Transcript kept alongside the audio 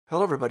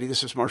Hello, everybody.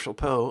 This is Marshall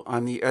Poe.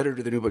 I'm the editor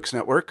of the New Books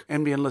Network.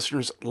 NBN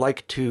listeners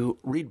like to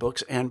read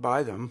books and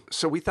buy them.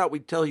 So we thought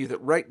we'd tell you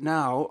that right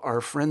now, our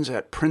friends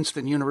at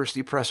Princeton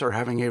University Press are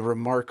having a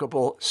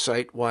remarkable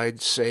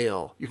site-wide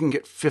sale. You can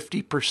get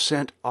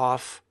 50%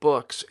 off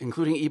books,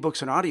 including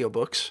ebooks and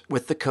audiobooks,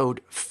 with the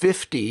code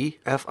 50,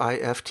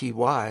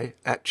 F-I-F-T-Y,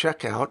 at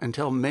checkout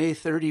until May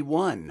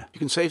 31. You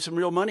can save some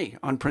real money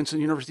on Princeton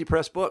University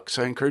Press books.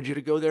 I encourage you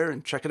to go there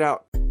and check it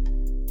out.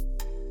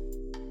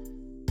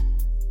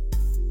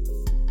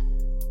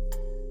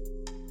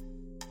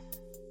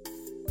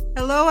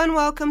 Hello and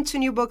welcome to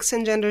New Books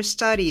and Gender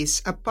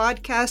Studies, a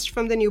podcast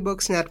from the New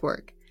Books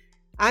Network.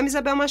 I'm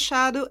Isabel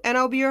Machado and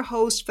I'll be your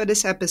host for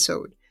this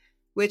episode,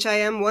 which I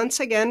am once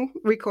again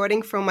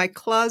recording from my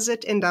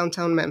closet in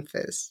downtown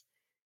Memphis.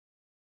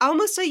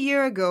 Almost a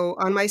year ago,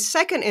 on my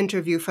second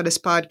interview for this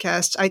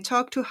podcast, I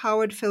talked to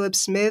Howard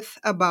Phillips Smith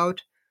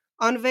about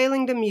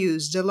Unveiling the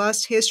Muse, the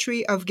Lost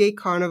History of Gay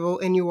Carnival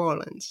in New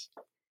Orleans.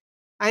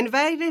 I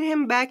invited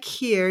him back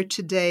here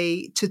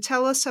today to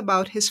tell us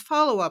about his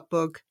follow-up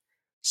book,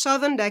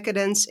 Southern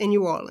Decadence in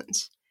New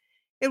Orleans.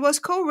 It was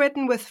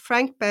co-written with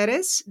Frank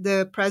Perez,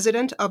 the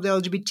president of the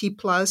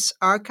LGBT+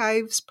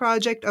 Archives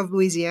Project of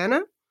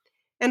Louisiana,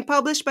 and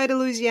published by the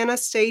Louisiana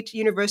State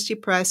University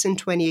Press in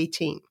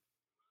 2018.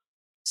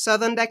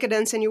 Southern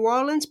Decadence in New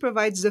Orleans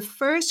provides the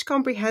first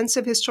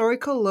comprehensive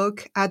historical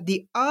look at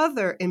the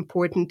other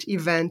important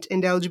event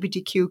in the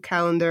LGBTQ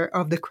calendar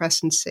of the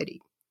Crescent City.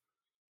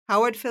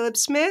 Howard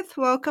Phillips Smith,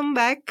 welcome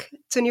back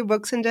to New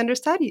Books and Gender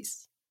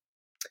Studies.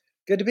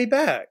 Good to be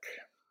back.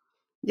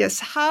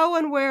 Yes, how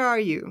and where are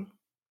you?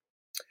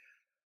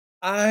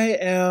 I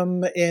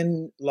am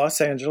in Los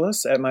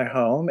Angeles at my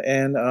home,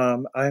 and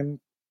I'm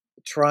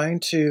trying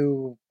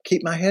to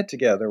keep my head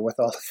together with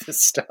all of this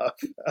stuff.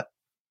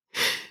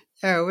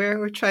 Yeah,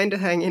 we're trying to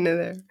hang in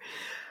there.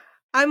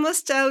 I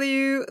must tell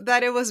you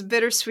that it was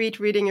bittersweet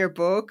reading your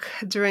book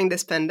during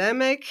this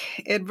pandemic.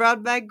 It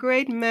brought back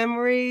great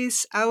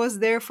memories. I was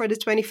there for the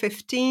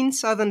 2015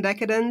 Southern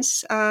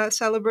Decadence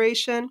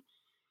celebration.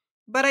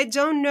 But I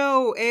don't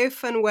know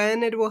if and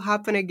when it will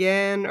happen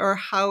again or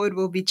how it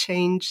will be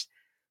changed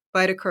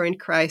by the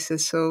current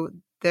crisis, so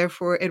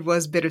therefore it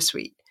was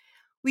bittersweet.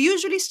 We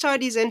usually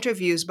start these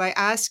interviews by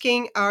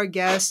asking our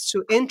guests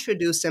to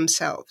introduce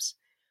themselves.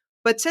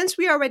 But since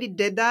we already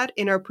did that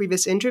in our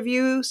previous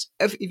interviews,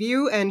 if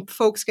you and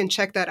folks can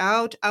check that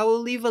out, I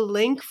will leave a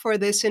link for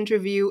this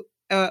interview,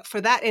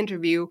 for that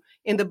interview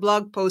in the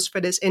blog post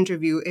for this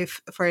interview,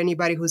 if for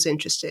anybody who's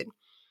interested.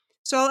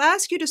 So I'll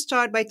ask you to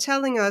start by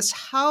telling us,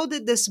 how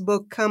did this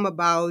book come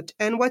about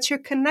and what's your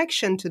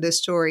connection to this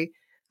story?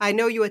 I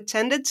know you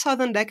attended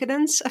Southern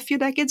Decadence a few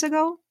decades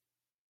ago.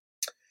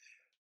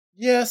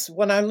 Yes,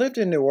 when I lived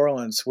in New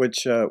Orleans,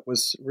 which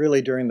was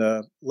really during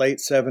the late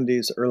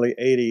 70s, early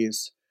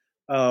 80s,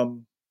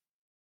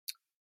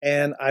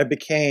 and I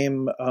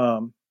became, a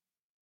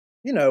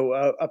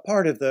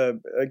part of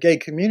the gay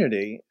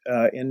community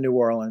in New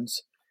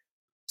Orleans.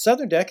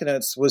 Southern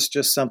Decadence was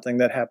just something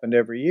that happened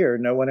every year.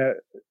 No one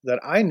that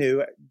I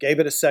knew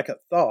gave it a second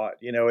thought.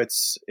 You know,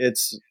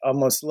 it's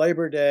almost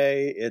Labor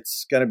Day.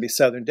 It's going to be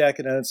Southern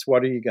Decadence.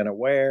 What are you going to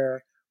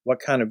wear? What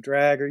kind of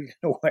drag are you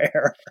going to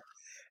wear?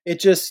 It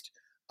just,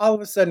 all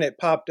of a sudden it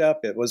popped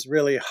up. It was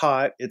really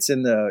hot. It's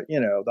in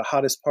the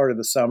hottest part of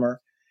the summer.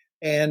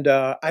 And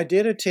I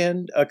did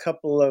attend a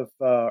couple of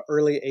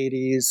early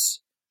 80s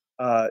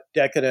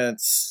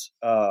Decadence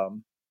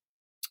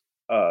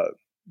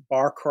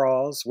bar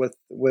crawls with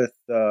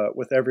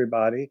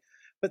everybody.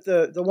 But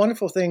the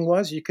wonderful thing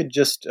was you could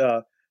just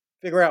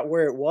figure out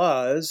where it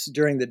was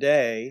during the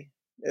day.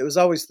 It was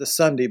always the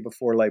Sunday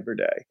before Labor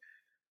Day.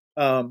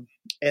 And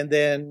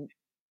then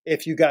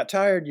if you got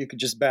tired, you could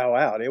just bow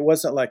out. It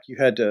wasn't like you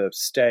had to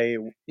stay,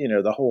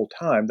 the whole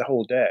time, the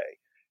whole day.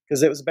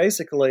 Because it was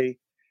basically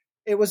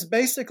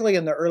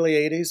in the early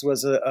 80s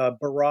was a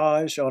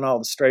barrage on all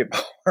the straight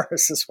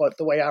bars is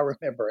the way I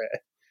remember it.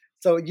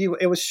 So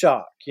it was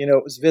shock,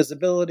 it was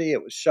visibility,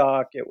 it was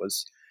shock, it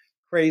was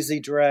crazy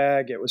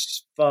drag, it was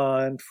just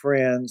fun,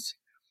 friends.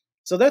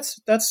 So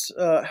that's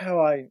how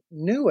I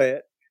knew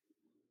it.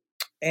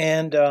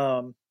 And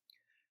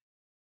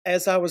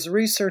as I was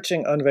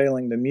researching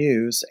Unveiling the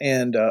Muse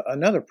and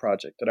another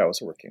project that I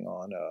was working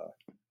on,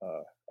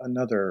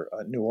 another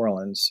New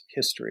Orleans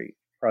history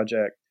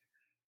project,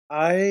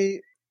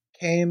 I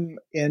came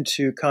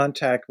into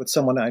contact with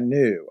someone I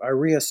knew. I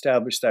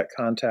reestablished that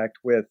contact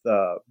with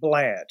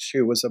Blanche,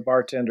 who was a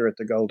bartender at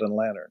the Golden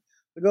Lantern.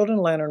 The Golden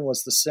Lantern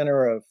was the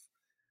center of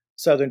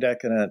Southern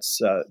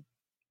Decadence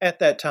at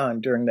that time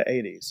during the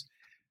 80s.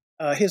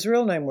 His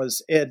real name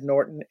was Ed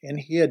Norton, and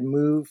he had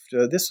moved,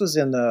 this was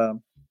in the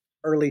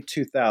early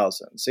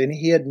 2000s, and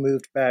he had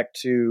moved back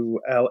to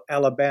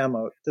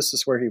Alabama. This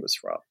is where he was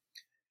from.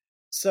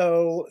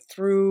 So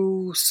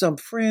through some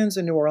friends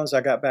in New Orleans, I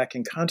got back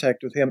in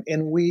contact with him,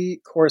 and we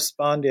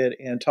corresponded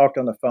and talked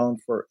on the phone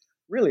for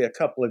really a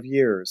couple of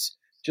years,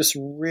 just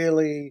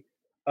really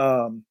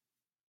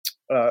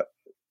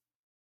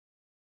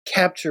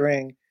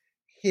capturing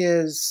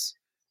his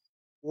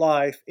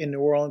life in New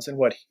Orleans and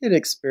what he had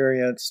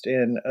experienced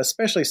in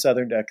especially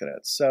Southern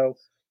Decadence. So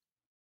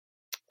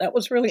that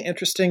was really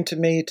interesting to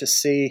me to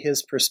see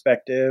his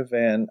perspective,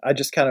 and I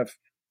just kind of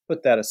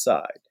put that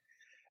aside.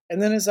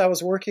 And then as I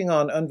was working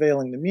on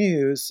Unveiling the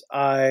Muse,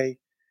 I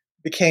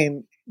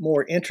became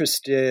more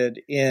interested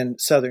in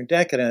Southern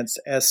Decadence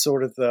as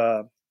sort of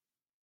the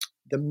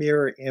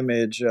mirror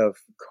image of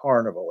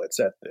Carnival. It's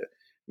at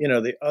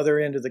the other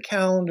end of the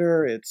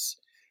calendar. It's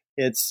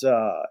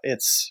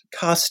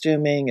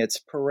costuming, it's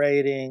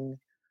parading.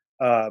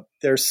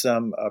 There's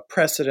some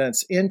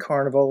precedents in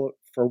Carnival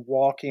for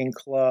walking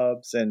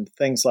clubs and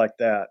things like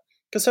that.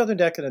 Because Southern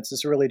Decadence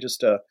is really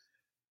just a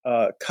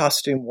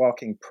costume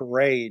walking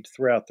parade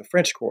throughout the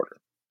French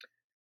Quarter.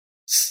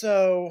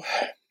 So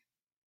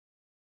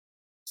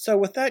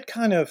with that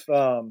kind of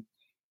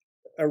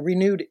a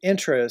renewed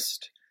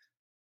interest,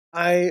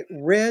 I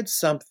read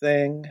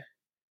something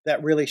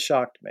that really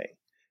shocked me.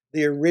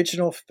 The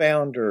original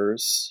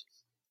founders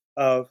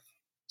of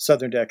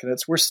Southern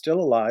Decadence were still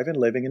alive and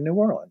living in New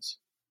Orleans,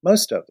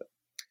 most of them.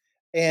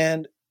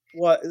 And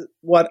what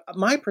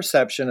my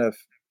perception of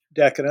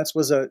Decadence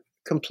was a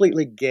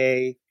completely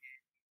gay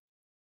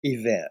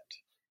event.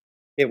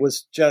 It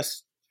was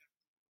just,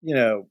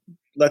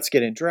 let's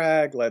get in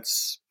drag,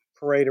 let's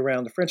parade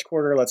around the French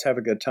Quarter, let's have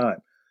a good time.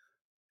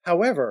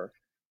 However,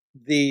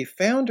 the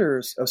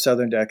founders of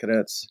Southern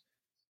Decadence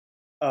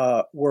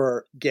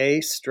were gay,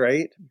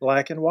 straight,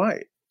 black, and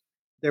white.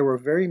 There were a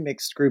very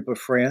mixed group of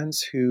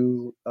friends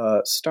who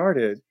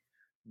started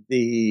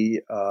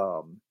the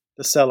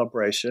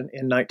celebration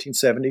in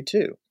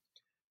 1972.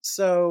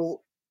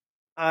 So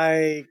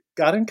I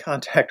got in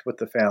contact with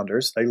the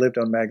founders. They lived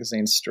on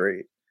Magazine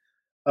Street,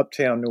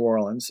 uptown New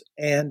Orleans.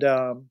 And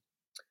on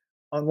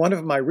one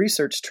of my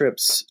research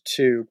trips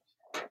to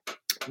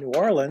New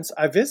Orleans,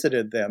 I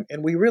visited them,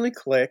 and we really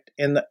clicked.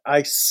 And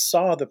I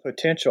saw the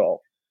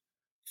potential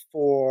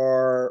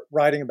for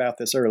writing about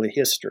this early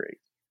history.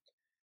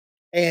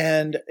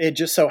 And it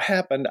just so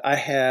happened I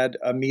had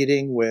a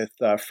meeting with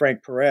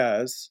Frank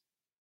Perez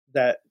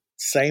that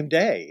same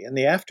day in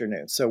the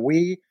afternoon. So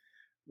we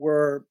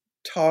were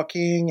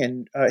talking,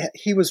 and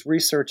he was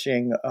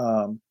researching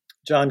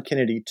John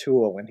Kennedy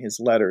Toole and his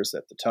letters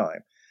at the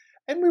time.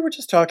 And we were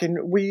just talking.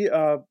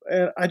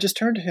 I just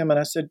turned to him and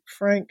I said,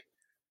 Frank,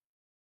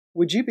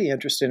 would you be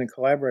interested in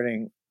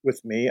collaborating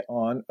with me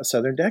on a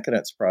Southern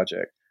Decadence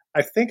project?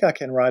 I think I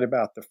can write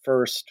about the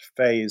first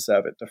phase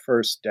of it, the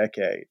first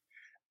decade.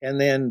 And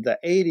then the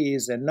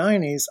 80s and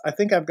 90s, I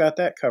think I've got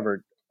that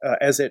covered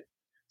as it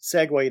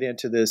segued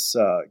into this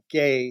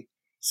gay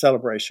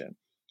celebration.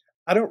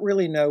 I don't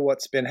really know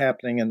what's been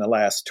happening in the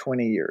last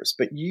 20 years,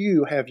 but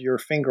you have your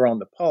finger on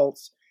the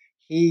pulse.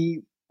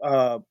 He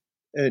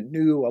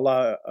knew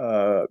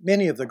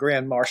many of the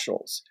grand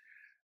marshals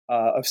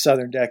of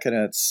Southern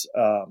Decadence.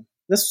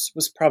 This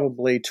was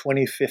probably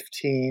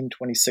 2015,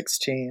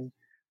 2016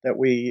 that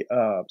we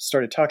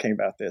started talking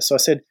about this. So I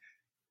said,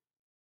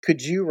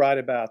 could you write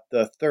about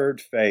the third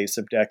phase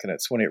of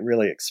Decadence when it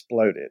really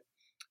exploded?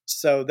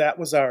 So that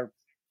was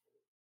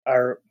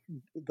that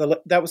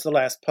was the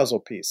last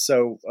puzzle piece.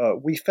 So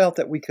we felt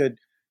that we could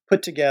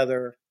put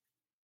together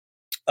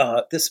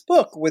this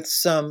book with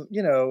some,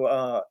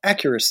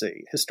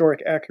 accuracy,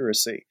 historic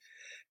accuracy.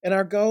 And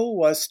our goal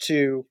was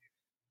to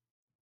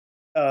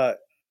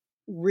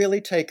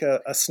really take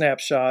a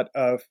snapshot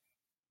of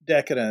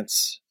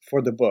Decadence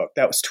for the book.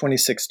 That was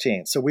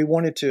 2016. So we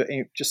wanted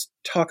to just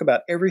talk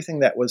about everything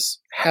that was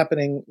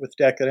happening with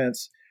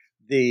Decadence,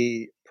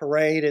 the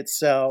parade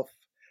itself.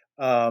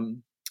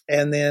 And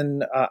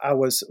then I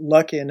was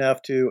lucky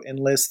enough to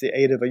enlist the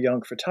aid of a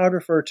young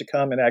photographer to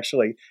come and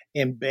actually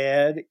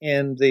embed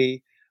in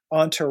the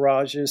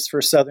entourages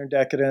for Southern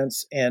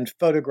Decadence and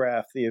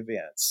photograph the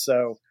events.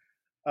 So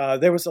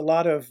there was a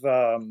lot of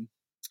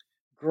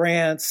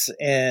grants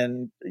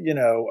and,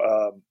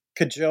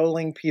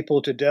 cajoling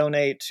people to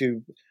donate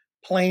to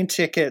plane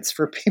tickets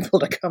for people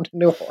to come to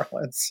New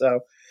Orleans. So,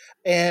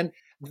 and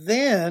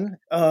then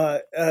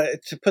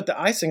to put the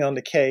icing on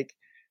the cake,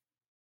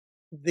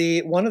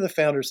 one of the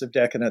founders of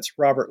Decadence,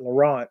 Robert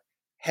Laurent,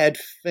 had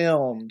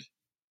filmed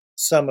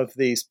some of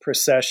these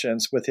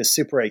processions with his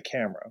Super 8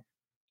 camera.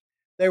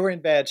 They were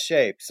in bad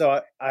shape.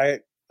 So I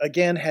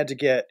again had to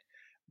get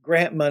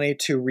grant money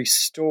to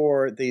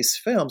restore these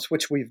films,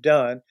 which we've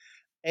done.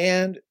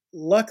 And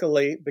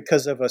luckily,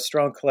 because of a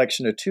strong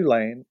collection of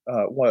Tulane,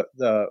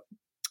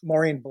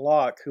 Maureen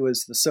Block, who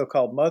is the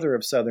so-called mother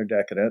of Southern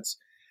Decadence,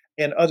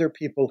 and other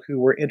people who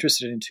were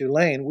interested in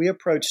Tulane, we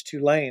approached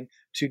Tulane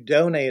to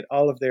donate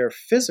all of their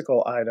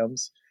physical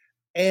items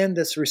and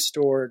this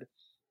restored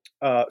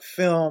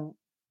film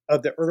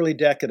of the early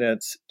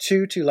Decadence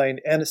to Tulane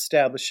and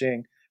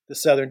establishing the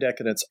Southern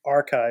Decadence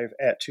Archive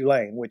at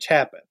Tulane, which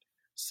happened.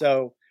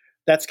 So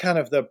that's kind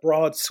of the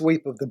broad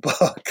sweep of the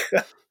book.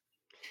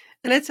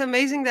 And it's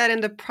amazing that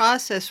in the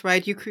process,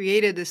 right, you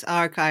created this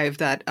archive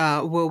that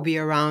will be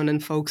around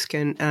and folks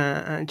can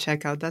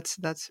check out.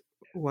 That's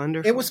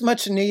wonderful. It was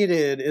much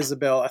needed,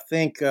 Isabel. I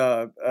think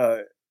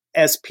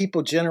as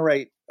people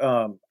generate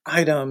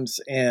items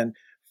and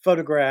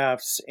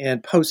photographs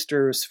and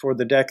posters for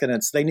the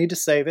Decadents. They need to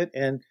save it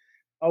and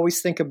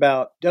always think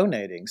about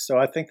donating. So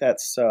I think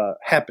that's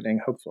happening,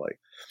 hopefully.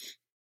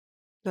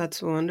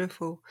 That's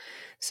wonderful.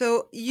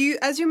 So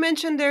as you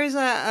mentioned, there is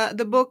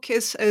the book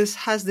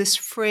has this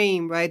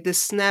frame, right?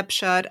 This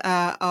snapshot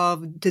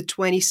of the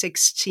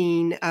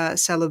 2016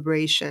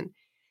 celebration,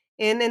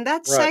 and in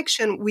that Right.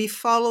 section, we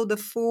follow the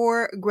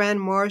 4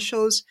 grand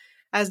marshals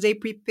as they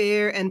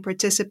prepare and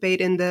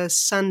participate in the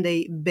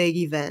Sunday big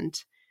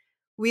event.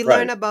 We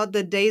learn Right. about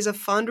the days of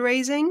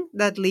fundraising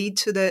that lead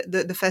to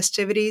the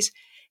festivities.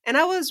 And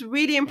I was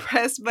really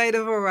impressed by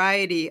the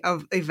variety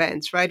of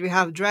events, right? We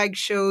have drag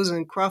shows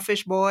and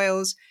crawfish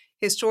boils,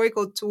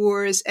 historical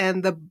tours,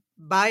 and the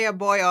Buy a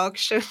Boy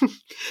auction.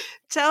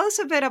 Tell us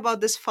a bit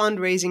about this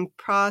fundraising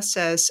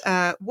process.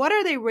 What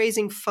are they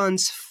raising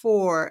funds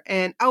for?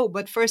 And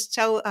but first,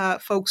 tell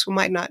folks who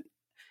might not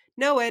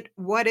know it,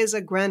 what is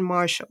a Grand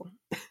Marshal?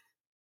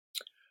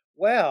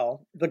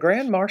 Well, the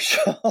Grand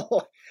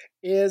Marshal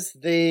is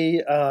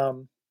the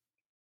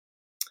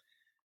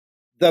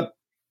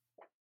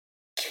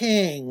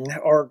king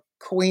or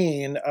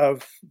queen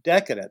of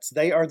decadence.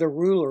 They are the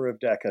ruler of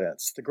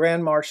decadence. The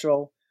Grand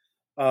Marshal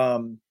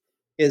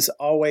is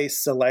always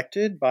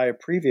selected by a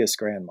previous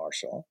Grand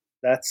Marshal.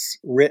 That's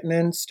written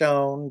in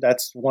stone.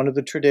 That's one of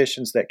the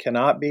traditions that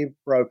cannot be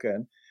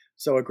broken.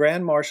 So a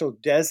Grand Marshal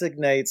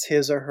designates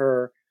his or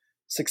her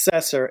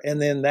successor,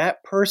 and then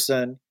that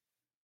person,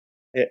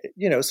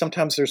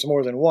 sometimes there's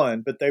more than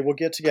one, but they will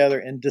get together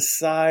and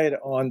decide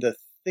on the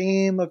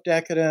theme of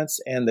decadence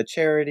and the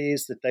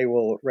charities that they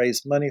will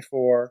raise money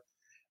for.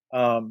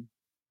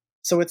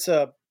 So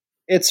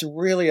it's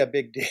really a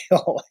big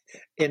deal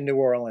in New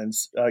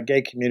Orleans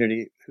gay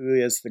community who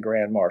is the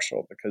Grand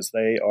Marshal, because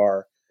they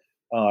are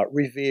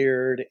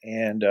revered,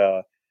 and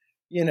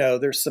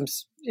there's some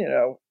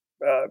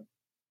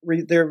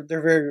they're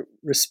very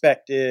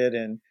respected,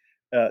 and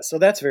so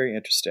that's very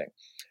interesting.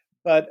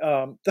 But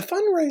the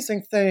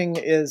fundraising thing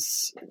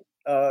is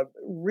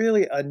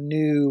really a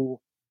new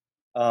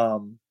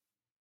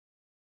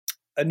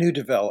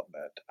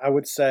development. I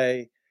would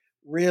say,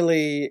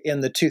 really,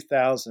 in the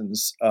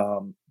 2000s,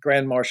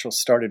 Grand Marshal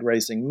started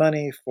raising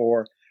money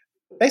for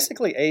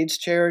basically AIDS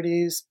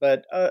charities,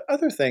 but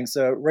other things,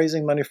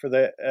 raising money for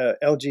the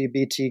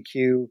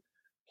LGBTQ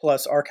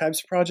plus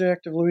Archives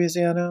Project of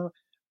Louisiana.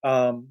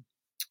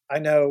 I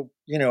know,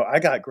 I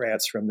got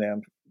grants from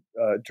them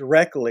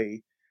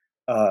directly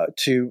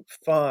to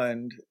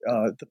fund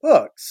the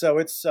book. So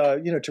it's,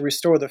 to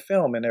restore the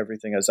film and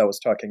everything, as I was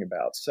talking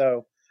about.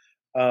 So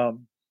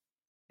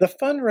the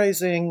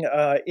fundraising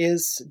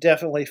is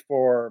definitely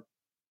for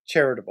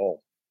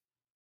charitable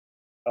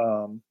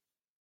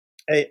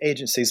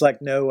agencies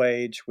like No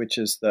Age, which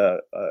is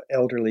the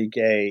elderly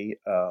gay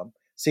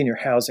senior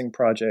housing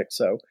project.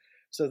 So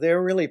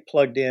they're really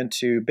plugged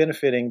into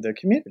benefiting the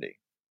community.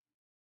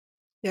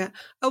 Yeah.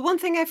 One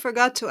thing I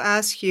forgot to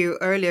ask you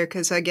earlier,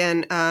 because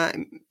again,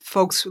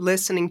 folks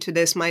listening to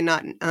this might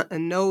not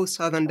know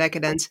Southern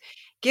Decadence.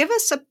 Give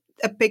us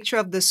a picture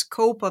of the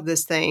scope of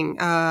this thing,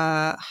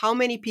 how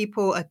many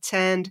people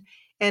attend,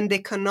 and the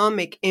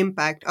economic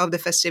impact of the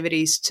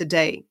festivities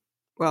today.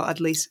 Well, at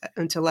least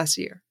until last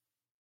year.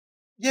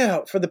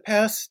 Yeah, for the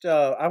past,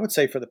 I would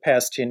say for the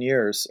past 10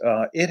 years,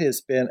 it has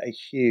been a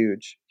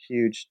huge,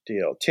 huge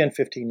deal. 10,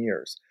 15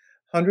 years.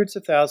 Hundreds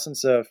of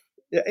thousands of,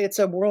 it's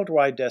a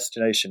worldwide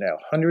destination now.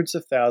 Hundreds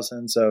of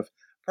thousands of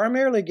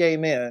primarily gay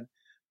men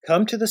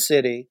come to the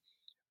city,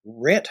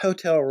 rent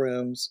hotel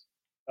rooms,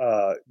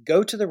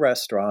 go to the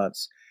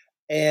restaurants,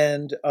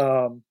 and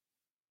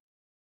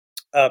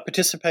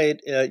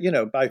participate,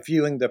 by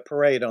viewing the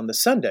parade on the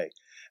Sunday.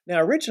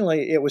 Now,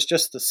 originally, it was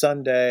just the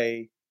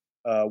Sunday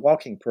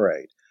walking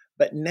parade,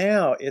 but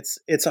now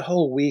it's a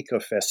whole week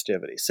of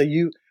festivity. So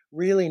you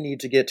really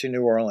need to get to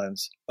New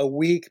Orleans a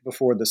week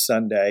before the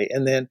Sunday,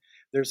 and then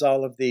there's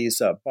all of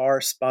these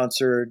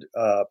bar-sponsored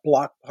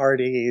block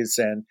parties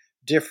and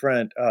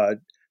different.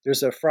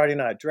 There's a Friday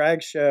night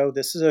drag show.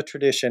 This is a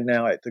tradition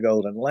now at the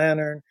Golden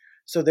Lantern.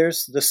 So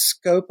there's the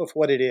scope of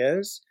what it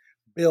is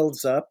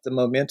builds up. The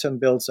momentum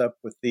builds up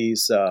with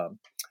these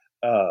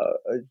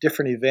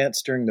different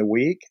events during the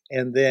week,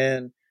 and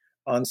then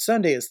on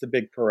Sunday is the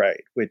big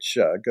parade, which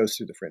goes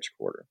through the French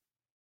Quarter.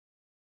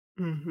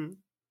 Mm-hmm.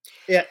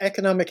 Yeah,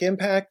 economic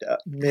impact,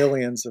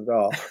 millions of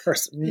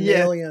dollars,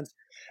 millions.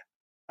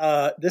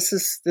 Yeah. This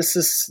is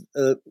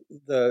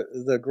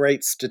the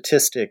great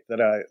statistic that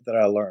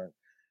I learned.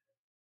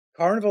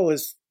 Carnival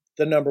is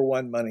the number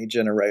one money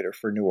generator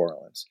for New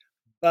Orleans,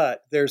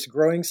 but there's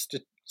growing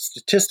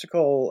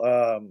statistical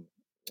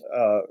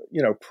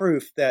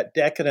proof that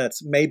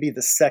Decadence may be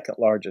the second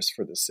largest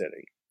for the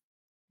city.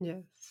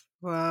 Yes.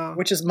 Wow.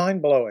 Which is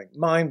mind-blowing.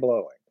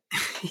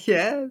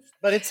 Yes.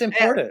 But it's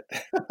important.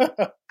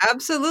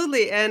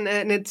 Absolutely. And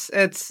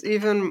it's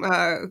even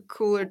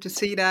cooler to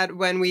see that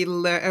when we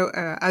learn,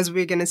 as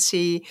we're going to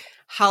see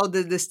how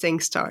did this thing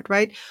start,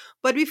 right?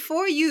 But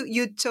before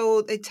you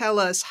tell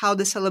us how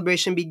the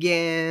celebration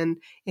began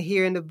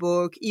here in the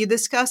book, you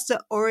discussed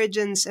the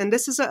origins, and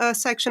this is a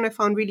section I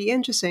found really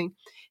interesting.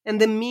 and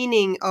the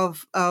meaning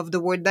of the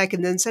word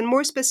decadence, and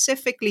more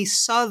specifically,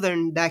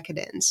 Southern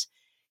decadence.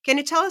 Can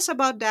you tell us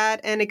about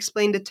that and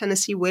explain the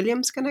Tennessee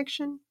Williams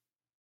connection?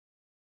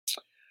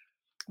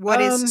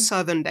 What is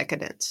Southern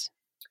decadence?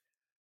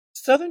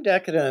 Southern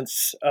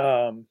decadence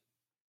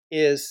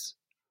is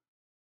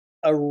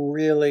a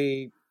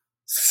really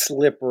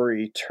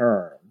slippery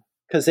term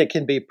because it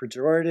can be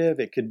pejorative,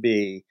 it could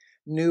be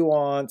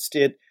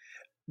nuanced.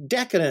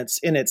 Decadence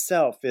in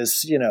itself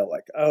is,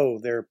 like, oh,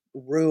 they're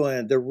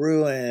ruined, the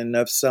ruin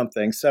of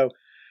something. So,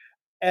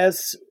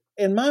 as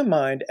in my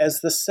mind,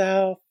 as the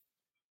South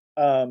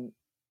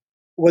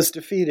was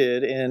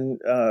defeated in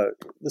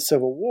the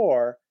Civil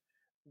War,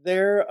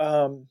 there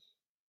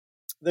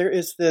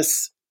is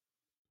this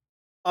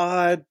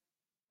odd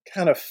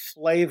kind of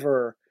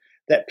flavor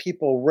that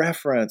people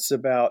reference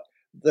about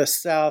the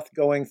South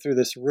going through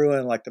this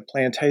ruin, like the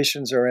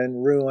plantations are in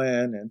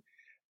ruin,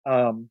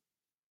 and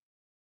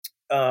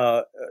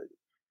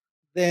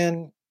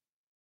then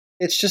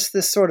it's just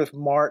this sort of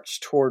march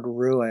toward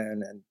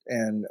ruin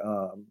and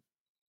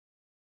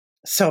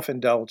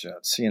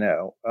self-indulgence,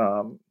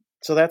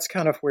 so that's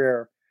kind of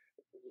where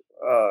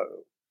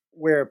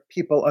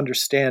people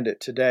understand it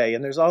today.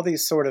 And there's all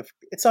these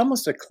it's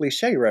almost a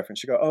cliche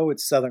reference. You go, oh,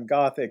 it's Southern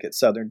Gothic, it's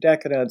Southern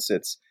decadence,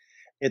 it's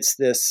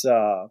this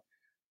kind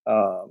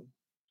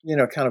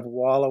of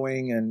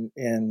wallowing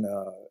in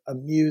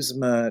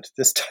amusement,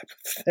 this type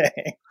of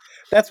thing.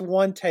 That's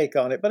one take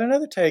on it. But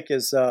another take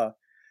is,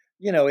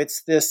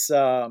 it's this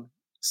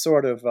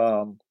sort of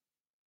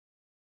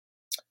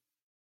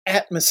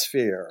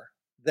atmosphere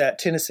that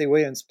Tennessee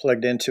Williams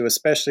plugged into,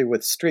 especially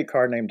with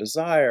Streetcar Named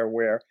Desire,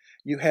 where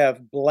you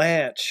have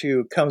Blanche,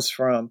 who comes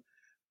from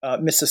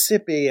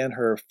Mississippi, and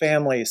her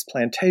family's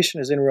plantation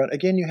is in ruin.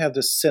 Again, you have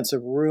this sense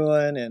of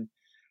ruin,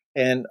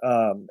 and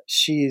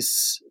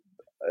she's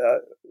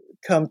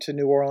come to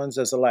New Orleans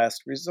as a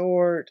last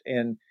resort,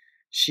 and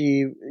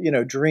she,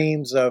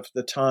 dreams of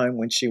the time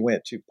when she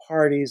went to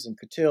parties and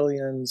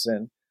cotillions,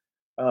 and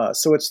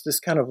so it's this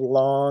kind of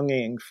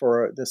longing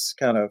for this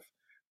kind of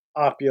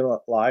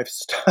opulent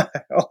lifestyle,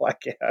 I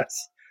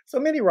guess. So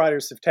many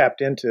writers have tapped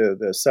into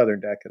the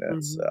Southern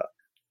decadence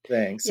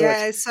thing. So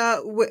yeah,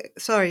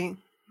 sorry,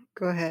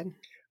 go ahead.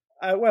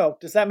 Well,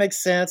 does that make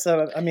sense?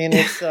 I mean,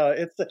 it's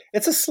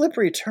a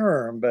slippery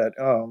term, but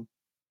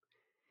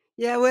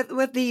yeah,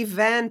 with the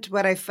event,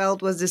 what I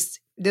felt was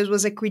this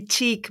was a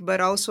critique, but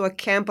also a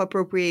camp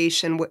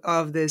appropriation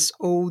of this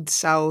old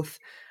South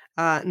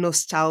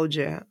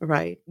nostalgia,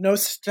 right?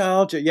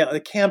 Nostalgia, yeah.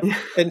 The camp.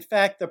 In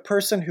fact, the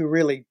person who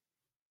really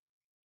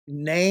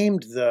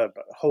named the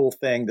whole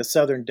thing, the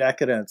Southern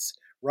decadence,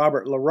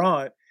 Robert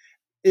Laurent,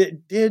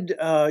 it did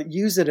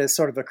use it as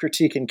sort of a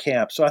critique in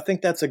camp. So I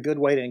think that's a good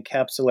way to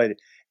encapsulate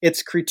it.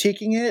 It's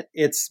critiquing it.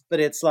 But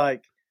it's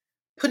like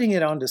putting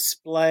it on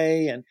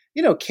display. And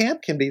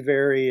camp can be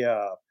very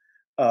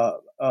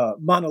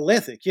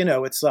monolithic.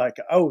 It's like,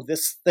 oh,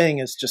 this thing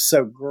is just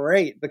so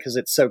great because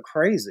it's so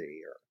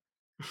crazy.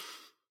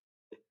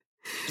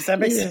 Does that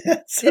make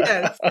sense?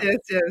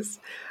 Yes.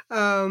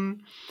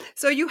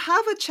 So you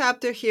have a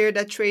chapter here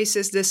that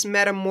traces this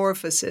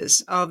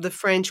metamorphosis of the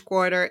French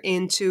Quarter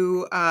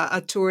into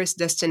a tourist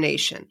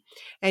destination.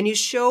 And you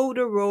show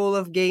the role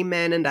of gay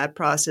men in that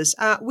process.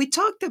 We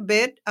talked a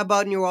bit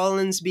about New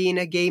Orleans being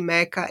a gay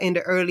mecca in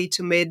the early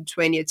to mid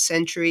 20th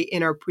century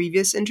in our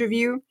previous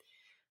interview.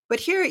 But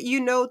here you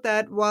note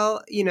that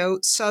while,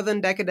 Southern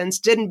decadence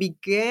didn't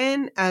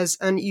begin as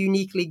an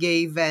uniquely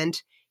gay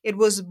event, it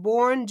was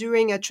born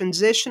during a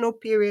transitional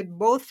period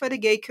both for the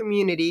gay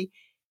community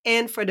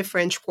and for the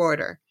French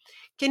Quarter.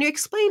 Can you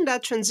explain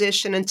that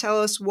transition and tell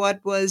us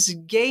what was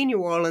gay New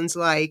Orleans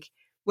like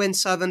when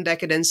Southern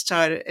decadence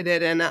started?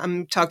 And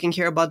I'm talking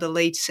here about the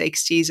late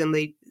 60s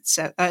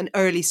and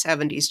early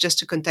 70s, just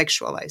to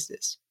contextualize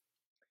this.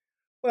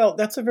 Well,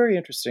 that's a very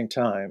interesting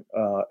time,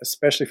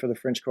 especially for the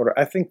French Quarter.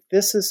 I think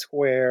this is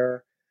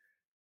where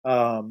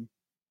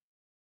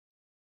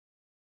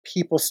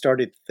people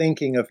started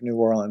thinking of New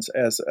Orleans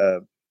as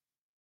a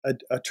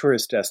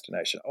tourist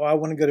destination. Oh, I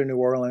want to go to New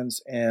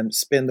Orleans and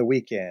spend the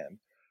weekend,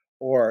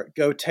 or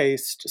go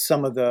taste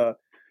some of the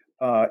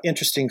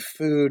interesting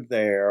food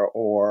there,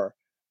 or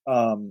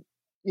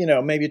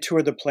maybe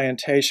tour the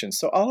plantation.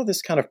 So all of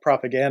this kind of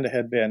propaganda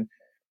had been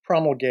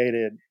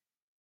promulgated,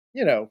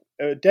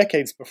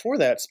 decades before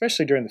that,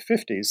 especially during the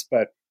 50s.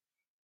 But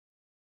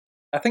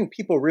I think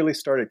people really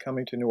started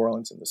coming to New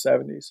Orleans in the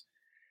 70s.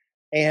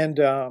 And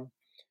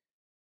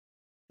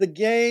the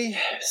gay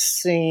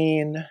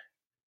scene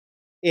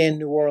in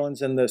New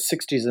Orleans in the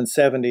 60s and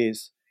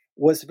 70s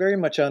was very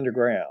much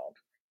underground.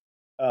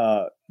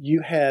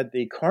 You had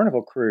the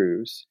Carnival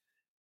crews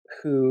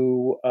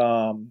who,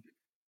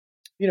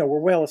 were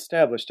well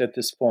established at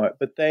this point,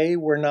 but they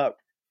were not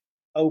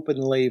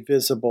openly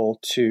visible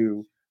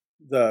to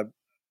the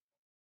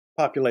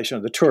population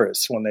of the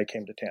tourists when they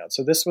came to town.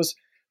 So this was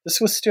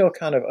still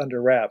kind of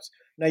under wraps.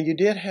 Now, you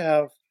did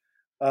have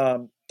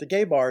the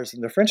gay bars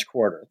in the French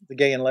Quarter, the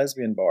gay and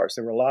lesbian bars.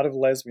 There were a lot of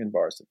lesbian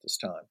bars at this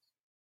time.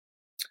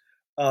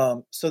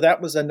 So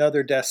that was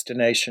another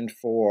destination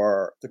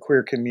for the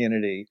queer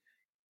community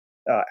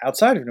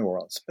outside of New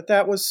Orleans, but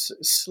that was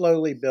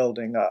slowly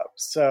building up.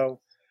 So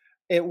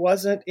it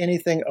wasn't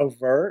anything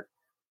overt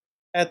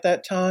at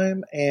that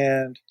time,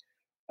 and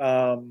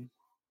um,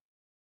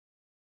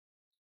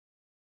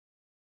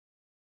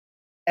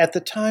 at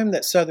the time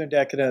that Southern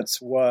Decadence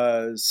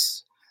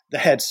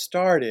had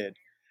started,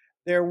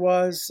 there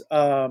was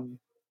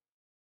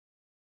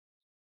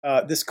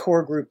this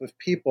core group of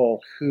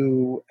people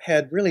who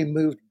had really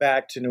moved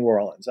back to New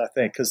Orleans, I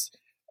think, because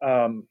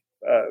um,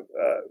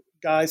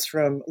 guys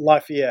from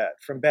Lafayette,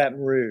 from Baton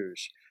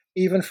Rouge,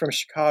 even from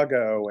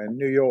Chicago and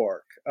New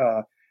York,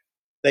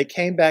 they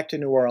came back to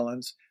New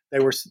Orleans. They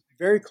were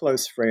very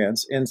close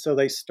friends, and so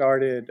they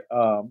started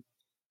uh,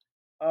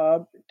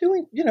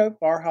 doing,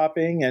 bar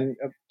hopping and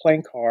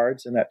playing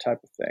cards and that type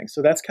of thing.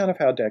 So that's kind of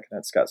how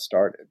Decadence got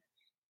started.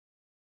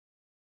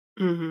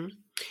 Mm-hmm.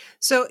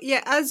 So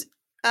yeah, as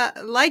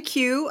like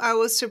you, I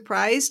was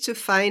surprised to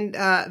find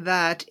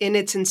that in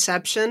its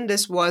inception,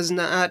 this was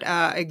not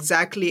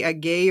exactly a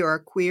gay or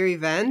a queer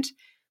event,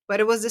 but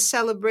it was a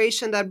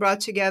celebration that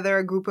brought together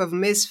a group of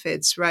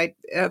misfits, right,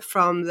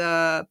 from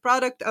the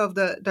product of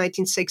the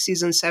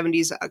 1960s and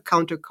 70s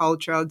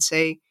counterculture, I would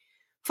say,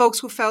 folks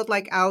who felt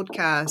like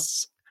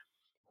outcasts.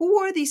 Who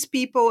were these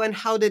people, and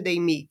how did they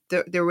meet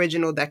the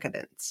original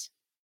Decadents?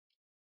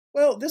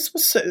 Well, this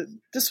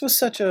was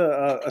such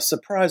a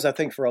surprise, I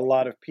think, for a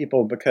lot of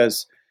people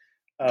because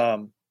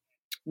um,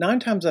 9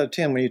 times out of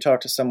 10, when you talk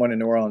to someone in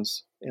New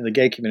Orleans in the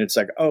gay community, it's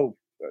like, oh,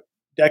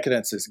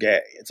 Decadence is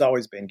gay. It's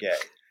always been gay.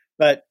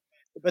 But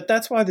but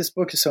that's why this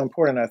book is so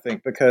important, I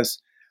think,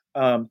 because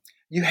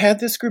you had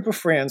this group of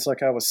friends,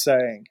 like I was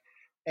saying,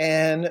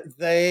 and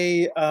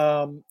they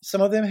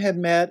some of them had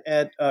met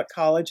at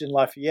college in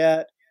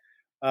Lafayette,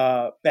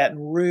 Baton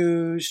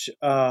Rouge.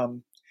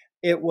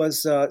 It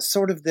was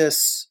sort of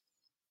this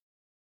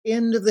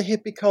end of the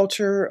hippie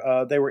culture.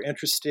 They were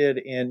interested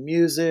in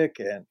music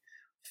and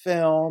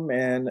film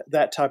and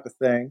that type of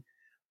thing.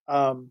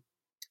 Um,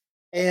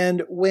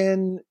 and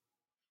when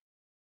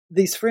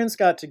these friends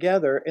got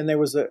together, and there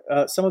was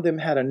some of them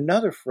had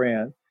another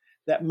friend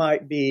that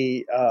might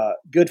be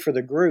good for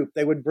the group,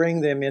 they would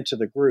bring them into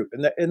the group,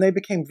 and they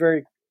became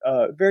very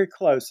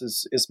close,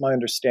 is my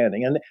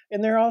understanding,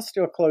 and they're all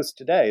still close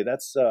today.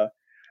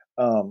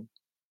 Um,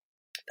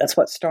 that's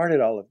what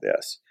started all of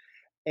this,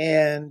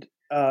 and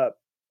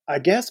I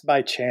guess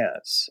by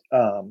chance.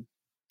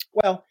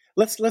 Well,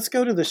 let's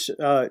go to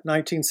the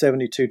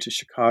 1972 to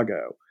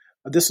Chicago.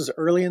 This was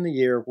early in the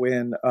year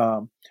when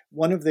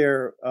one of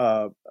their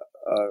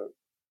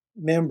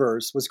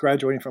members was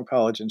graduating from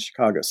college in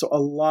Chicago. So a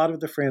lot of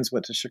the friends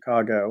went to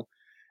Chicago,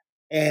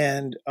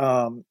 and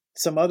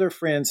some other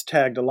friends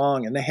tagged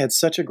along, and they had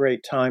such a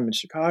great time in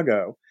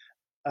Chicago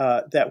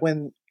that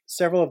when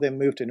several of them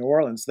moved to New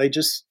Orleans, they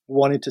just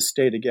wanted to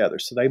stay together.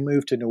 So they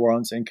moved to New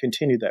Orleans and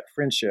continued that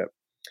friendship.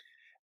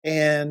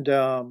 And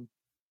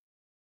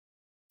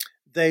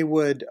they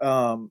would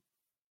uh,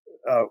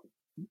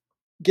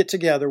 get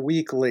together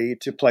weekly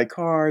to play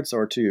cards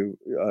or to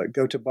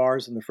go to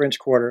bars in the French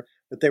Quarter.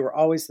 But they were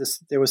always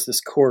there was this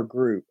core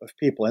group of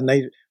people, and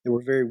they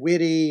were very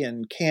witty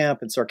and camp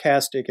and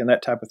sarcastic and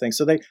that type of thing.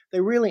 So they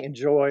really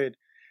enjoyed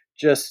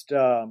just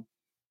the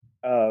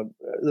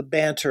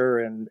banter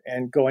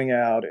and going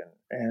out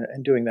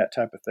and doing that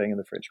type of thing in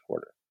the French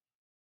Quarter.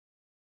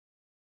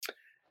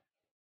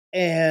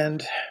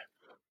 And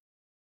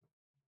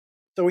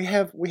so we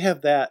have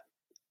that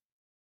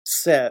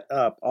set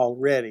up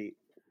already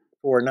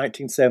for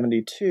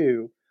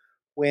 1972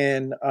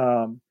 when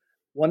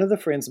one of the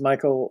friends,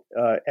 Michael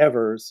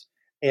Evers,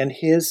 and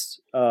his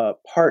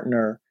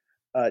partner,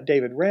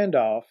 David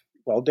Randolph.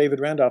 Well, David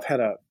Randolph had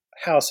a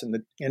house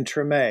in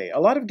Treme. A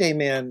lot of gay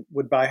men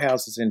would buy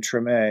houses in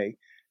Treme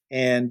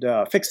and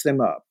fix them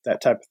up,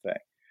 that type of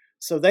thing.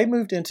 So they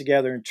moved in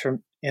together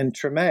in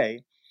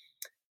Treme,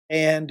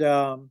 and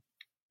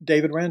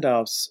David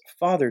Randolph's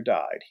father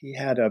died. He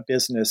had a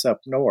business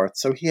up north,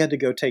 so he had to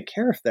go take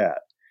care of that.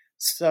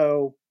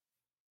 So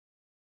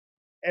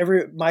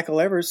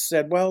Michael Evers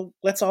said, "Well,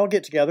 let's all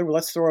get together.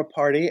 Let's throw a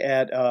party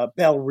at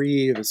Belle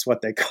Reve," is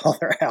what they call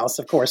their house,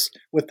 of course,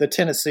 with the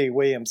Tennessee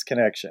Williams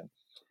connection.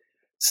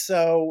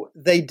 So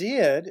they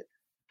did.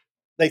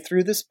 They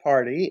threw this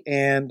party,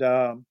 and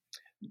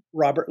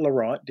Robert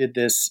Laurent did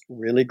this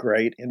really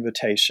great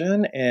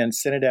invitation and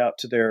sent it out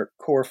to their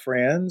core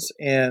friends.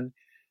 And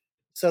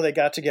so they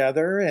got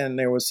together, and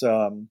there was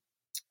a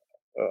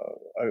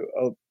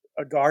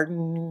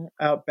garden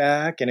out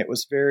back, and it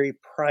was very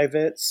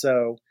private.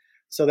 So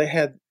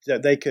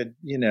they could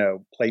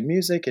play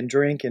music and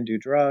drink and do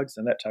drugs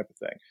and that type of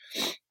thing.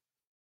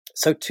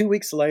 So 2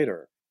 weeks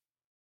later,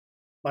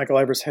 Michael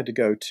Evers had to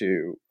go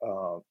to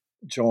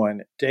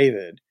join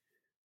David,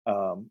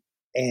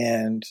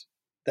 and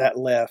that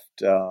left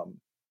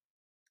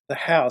the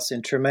house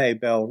in Treme,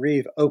 Belle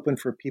Reve, open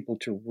for people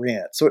to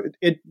rent. So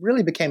it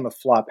really became a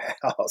flop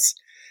house.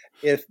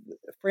 If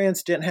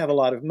friends didn't have a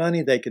lot of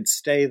money, they could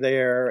stay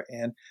there.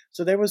 And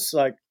so there was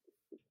like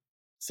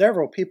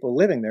several people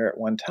living there at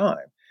one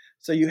time.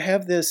 So you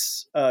have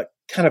this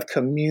kind of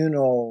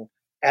communal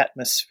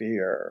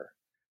atmosphere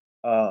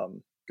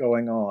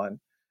going on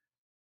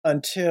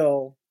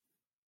until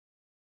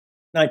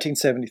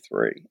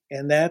 1973.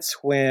 And that's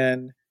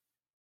when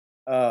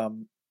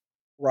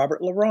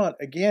Robert Laurent,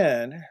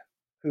 again,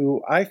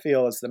 who I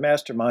feel is the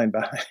mastermind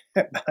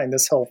behind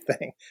this whole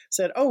thing,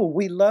 said, "Oh,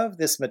 we love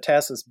this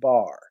Metaxas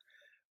bar."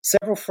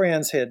 Several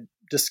friends had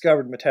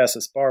discovered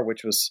Metaxas bar,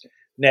 which was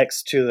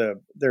next to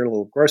their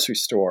little grocery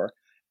store.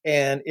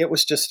 And it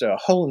was just a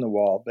hole in the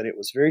wall, but it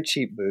was very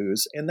cheap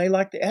booze. And they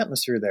liked the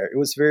atmosphere there. It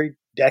was very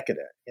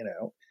decadent,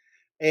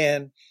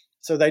 And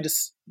so they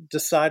just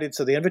decided,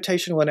 so the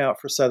invitation went out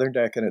for Southern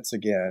Decadence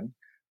again.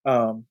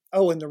 And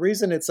the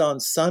reason it's on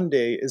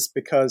Sunday is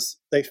because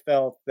they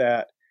felt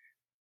that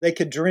they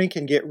could drink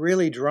and get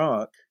really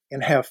drunk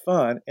and have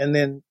fun, and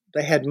then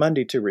they had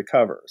Monday to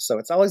recover. So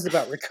it's always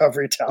about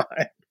recovery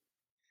time.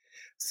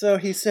 So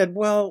he said,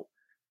 "Well,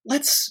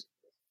 let's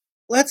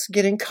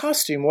get in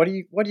costume. What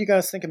do you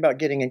guys think about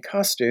getting in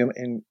costume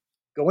and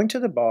going to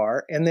the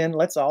bar, and then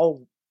let's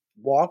all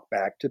walk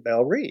back to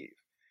Belle Reve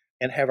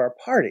and have our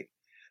party?"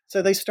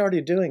 So they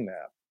started doing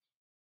that,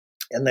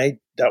 and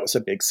that was a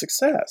big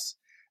success.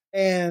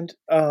 And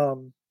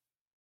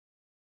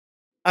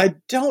I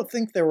don't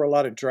think there were a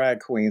lot of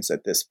drag queens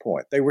at this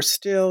point. They were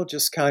still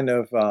just kind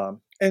of,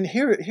 and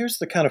here's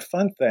the kind of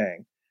fun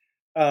thing.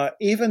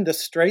 Even the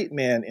straight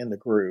men in the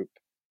group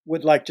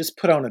would just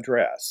put on a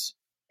dress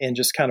and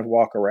just kind of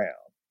walk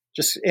around,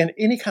 just in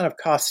any kind of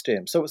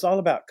costume. So it was all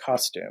about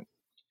costume.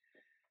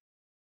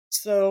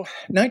 So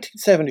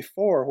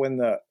 1974, when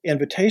the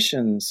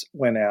invitations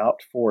went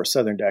out for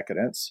Southern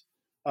Decadence,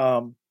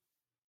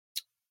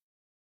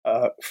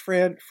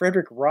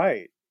 Frederick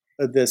Wright,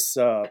 this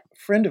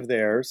friend of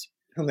theirs,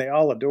 whom they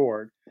all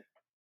adored,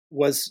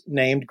 was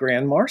named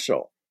Grand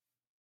Marshal.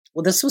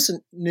 Well, this was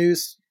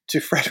news to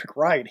Frederick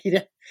Wright.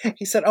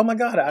 He said, "Oh my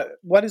God,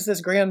 what is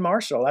this Grand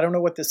Marshal? I don't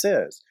know what this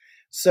is."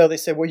 So they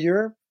said, "Well,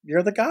 you're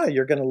the guy.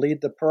 You're going to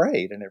lead the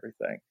parade and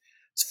everything."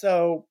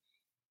 So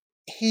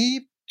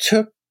he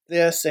took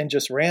this and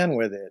just ran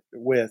with it,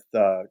 with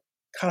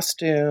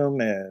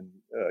costume,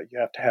 and you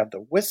have to have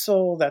the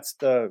whistle. That's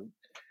the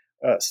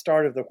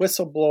start of the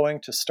whistle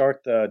blowing to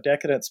start the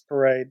Decadence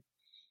parade.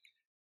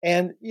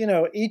 And,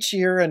 each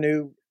year a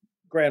new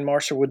Grand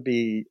Marshal would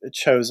be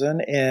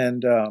chosen.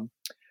 And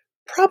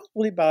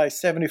probably by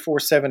 74,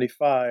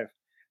 75,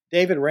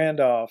 David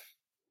Randolph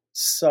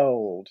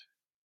sold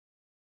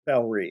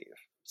Belle Reve.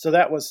 So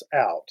that was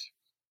out.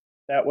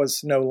 That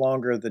was no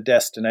longer the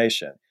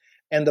destination.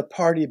 And the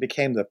party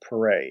became the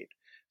parade.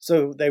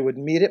 So they would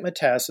meet at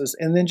Metaxas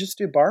and then just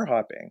do bar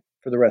hopping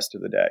for the rest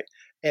of the day.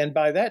 And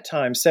by that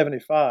time,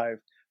 75,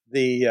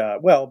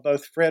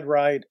 both Fred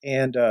Wright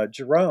and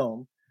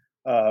Jerome,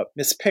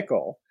 Miss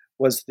Pickle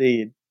was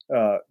the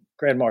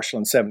Grand Marshal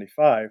in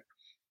 75.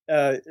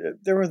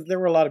 There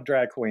were a lot of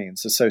drag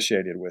queens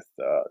associated with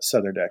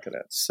Southern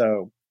Decadence.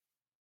 So,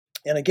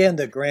 and again,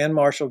 the Grand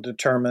Marshal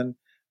determined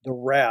the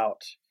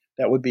route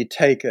that would be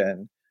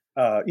taken,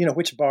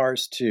 which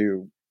bars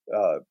to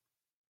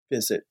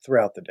visit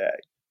throughout the day.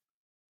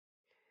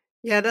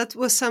 Yeah, that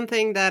was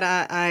something that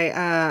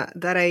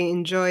I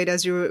enjoyed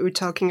as you were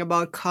talking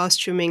about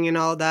costuming and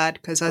all that,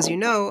 because as you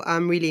know,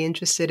 I'm really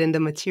interested in the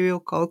material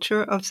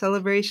culture of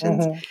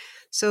celebrations. Mm-hmm.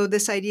 So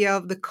this idea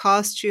of the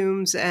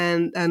costumes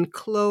and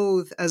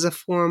clothes as a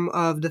form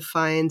of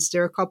defiance,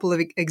 there are a couple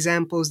of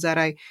examples that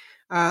I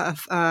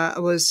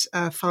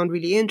found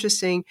really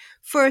interesting.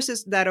 First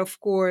is that, of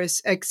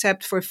course,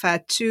 except for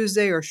Fat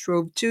Tuesday or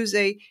Shrove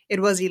Tuesday, it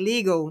was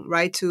illegal,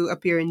 right, to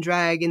appear in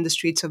drag in the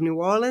streets of New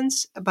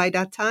Orleans by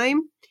that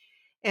time.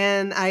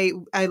 And I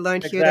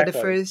learned here that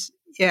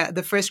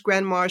the first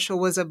Grand Marshal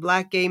was a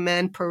Black gay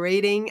man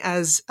parading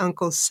as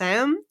Uncle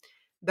Sam,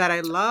 that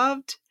I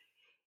loved.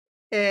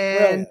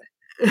 And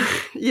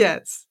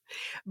yes.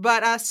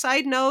 But a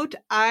side note,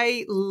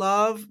 I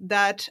love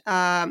that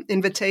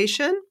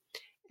invitation.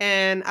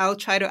 And I'll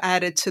try to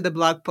add it to the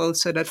blog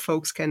post so that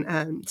folks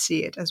can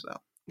see it as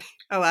well.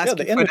 I'll ask you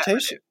the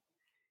invitation.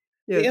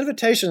 Yes. The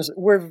invitations,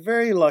 we're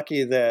very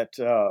lucky that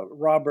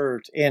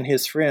Robert and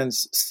his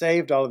friends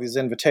saved all of these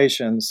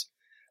invitations.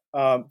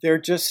 They're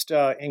just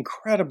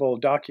incredible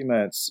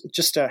documents,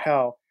 just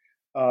how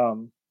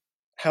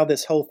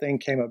this whole thing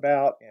came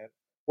about and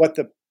what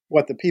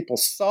the people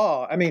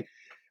saw. I mean,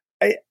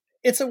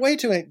 it's a way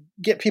to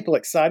get people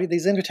excited.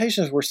 These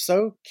invitations were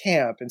so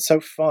camp and so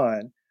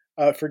fun.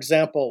 For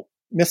example,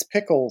 Miss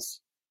Pickle's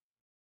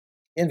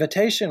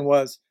invitation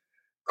was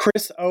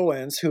Chris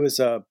Owens, who is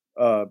a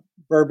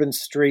Bourbon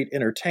Street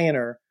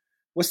entertainer,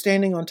 was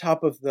standing on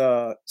top of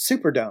the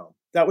Superdome.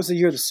 That was the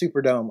year the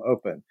Superdome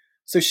opened.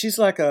 So she's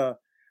like a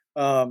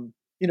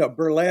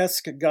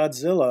burlesque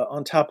Godzilla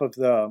on top of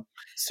the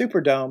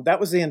Superdome.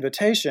 That was the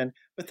invitation.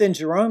 But then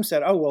Jerome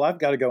said, "Oh, well, I've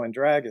got to go in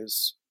drag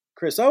as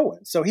Chris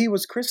Owens." So he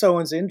was Chris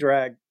Owens in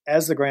drag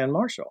as the Grand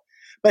Marshal.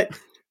 But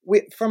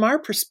from our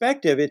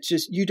perspective, it's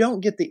just, you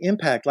don't get the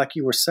impact like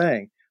you were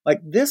saying. Like,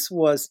 this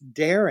was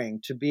daring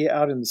to be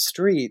out in the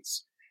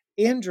streets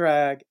in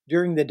drag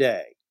during the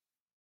day.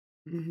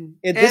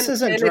 This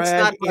isn't and it's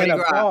drag not in Mardi a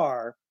Gras.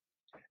 bar,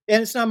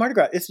 and it's not Mardi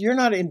Gras. You're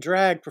not in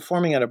drag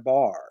performing at a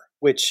bar,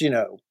 which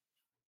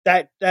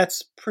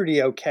that's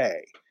pretty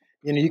okay.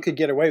 You could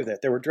get away with it.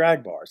 There were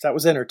drag bars. That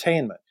was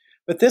entertainment.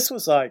 But this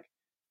was like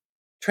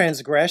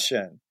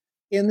transgression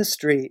in the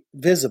street,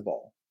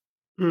 visible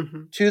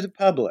to the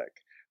public.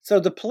 So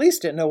the police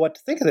didn't know what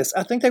to think of this.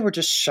 I think they were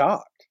just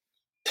shocked.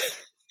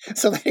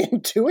 So they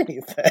didn't do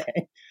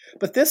anything.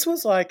 But this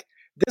was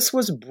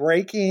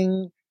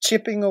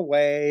chipping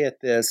away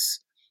at this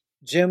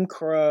Jim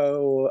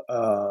Crow,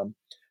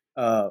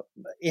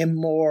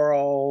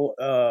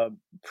 immoral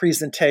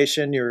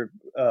presentation, your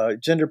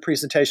gender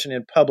presentation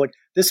in public.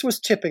 This was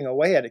chipping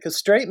away at it because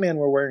straight men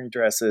were wearing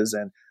dresses,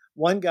 and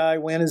one guy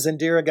went as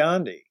Indira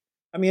Gandhi.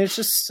 I mean, it's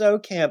just so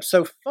camp,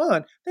 so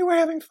fun. They were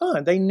having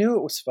fun. They knew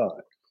it was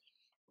fun.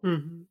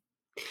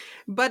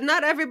 But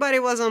not everybody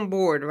was on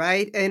board,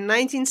 right? In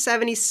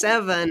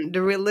 1977,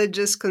 the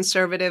religious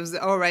conservatives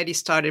already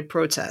started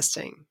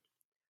protesting.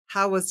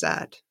 How was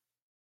that?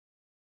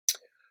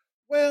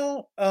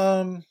 Well,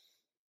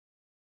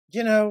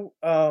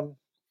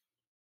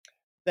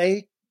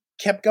 they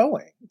kept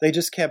going. They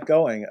just kept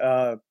going.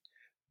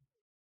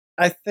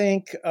 I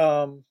think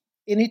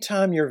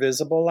anytime you're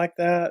visible like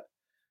that,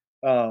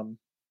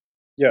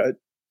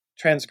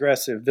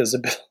 transgressive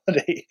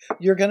visibility,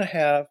 you're going to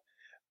have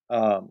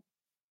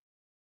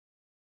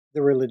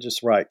the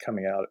religious right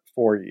coming out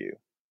for you.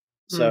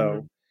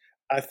 So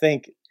I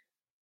think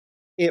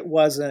it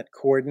wasn't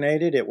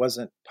coordinated. It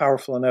wasn't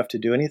powerful enough to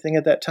do anything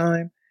at that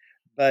time.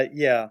 But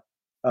yeah,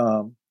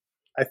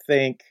 I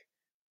think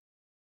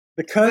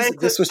because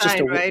this was just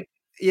right?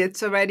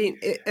 It's already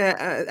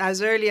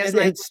as early as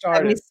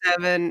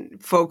 1977.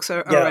 Folks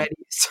are already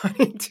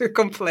starting to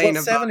complain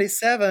about.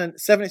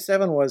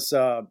 77 was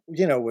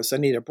was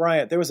Anita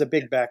Bryant. There was a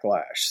big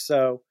backlash.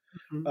 So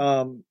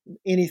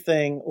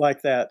anything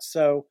like that.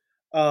 So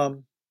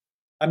I'm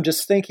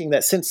just thinking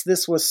that since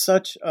this was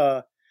such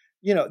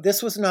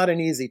this was not an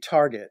easy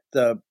target.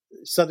 The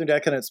Southern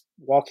Decadence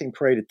walking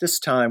parade at this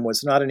time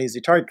was not an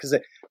easy target because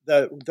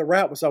the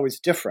route was always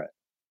different.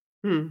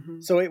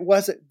 So it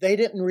wasn't. They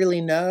didn't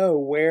really know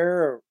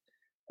where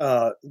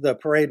the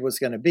parade was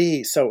going to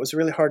be, so it was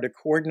really hard to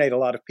coordinate a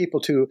lot of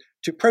people to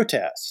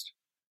protest.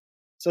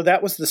 So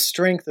that was the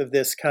strength of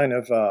this kind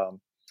of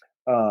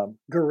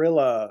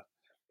guerrilla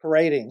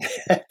parading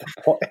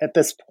at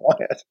this point.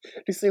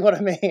 Do you see what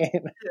I mean?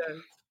 Yeah.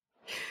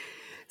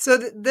 So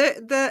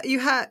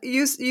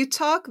you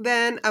talk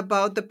then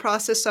about the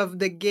process of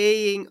the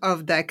gaying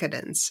of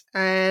decadence,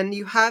 and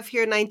you have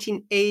here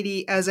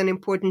 1980 as an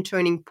important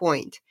turning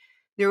point.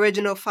 The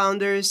original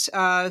founders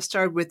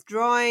start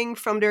withdrawing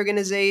from the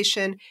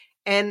organization,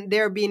 and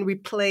they're being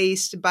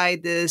replaced by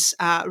this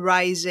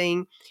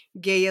rising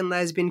gay and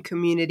lesbian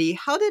community.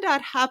 How did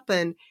that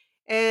happen?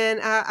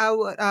 And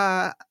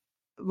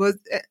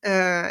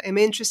I'm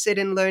interested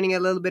in learning a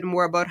little bit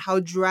more about how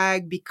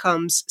drag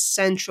becomes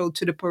central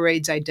to the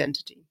parade's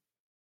identity.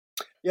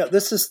 Yeah,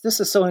 this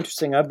is so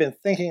interesting. I've been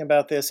thinking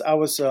about this. I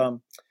was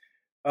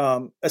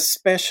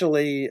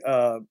especially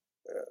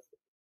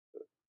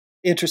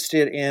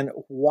interested in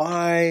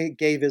why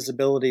gay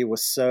visibility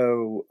was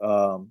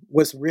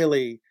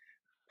really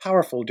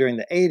powerful during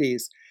the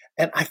 80s.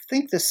 And I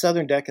think the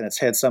Southern Decadence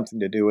had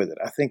something to do with it.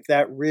 I think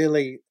that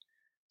really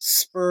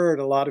spurred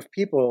a lot of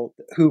people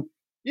who,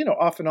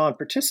 off and on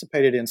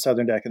participated in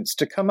Southern Decadence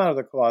to come out of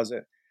the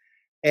closet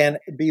and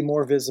be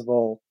more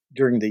visible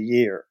during the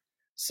year.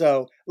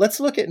 So let's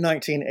look at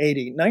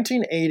 1980.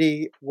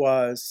 1980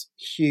 was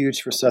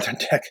huge for Southern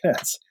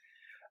Decadence.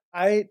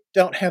 I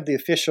don't have the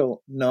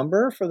official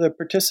number for the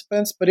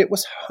participants, but it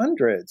was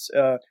hundreds.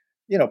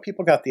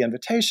 People got the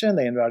invitation,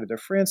 they invited their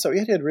friends, so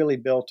it had really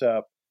built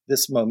up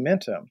this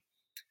momentum.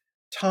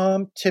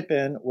 Tom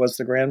Tippin was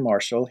the Grand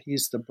Marshal.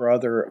 He's the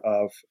brother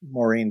of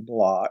Maureen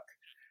Block,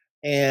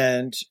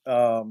 and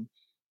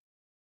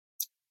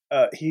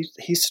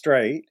he's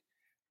straight,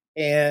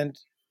 and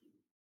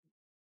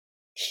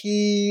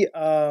he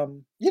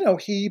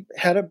he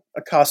had a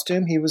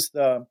costume. He was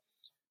the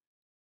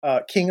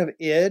King of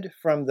Id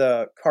from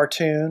the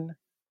cartoon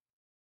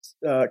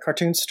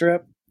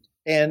strip,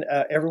 and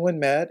everyone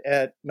met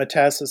at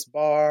Matas's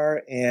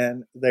bar,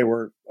 and they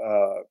were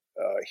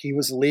he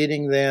was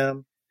leading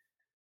them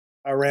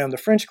around the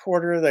French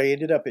Quarter. They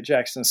ended up at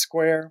Jackson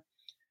Square.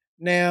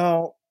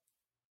 Now,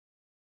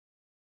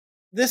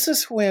 this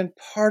is when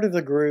part of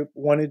the group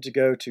wanted to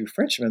go to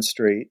Frenchmen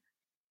Street,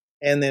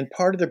 and then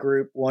part of the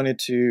group wanted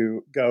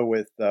to go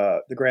with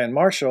the Grand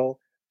Marshal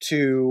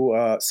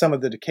to some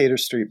of the Decatur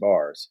Street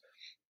bars,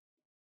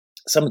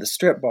 some of the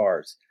strip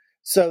bars.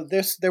 So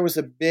there was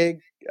a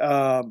big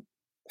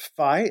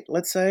fight,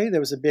 let's say.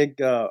 There was a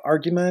big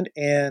argument,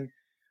 and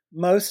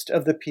most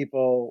of the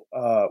people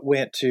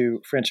went to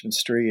Frenchmen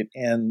Street,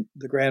 and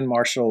the Grand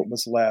Marshal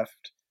was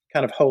left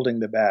kind of holding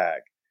the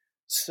bag.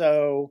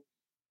 So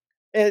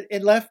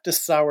it left a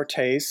sour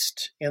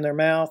taste in their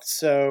mouth.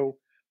 So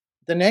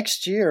the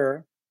next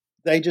year,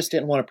 they just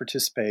didn't want to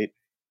participate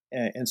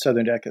in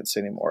Southern Decadence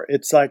anymore.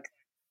 It's like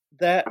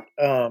that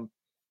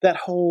that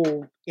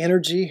whole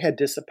energy had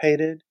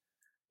dissipated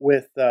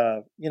with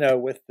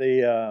with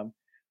the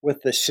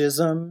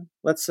schism,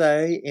 let's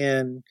say,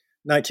 in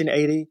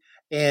 1980,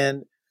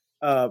 and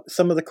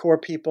some of the core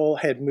people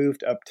had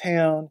moved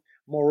uptown.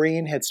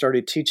 Maureen had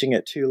started teaching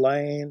at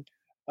Tulane.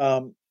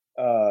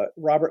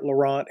 Robert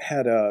Laurent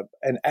had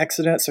an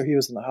accident, so he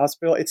was in the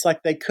hospital. It's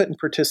like they couldn't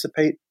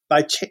participate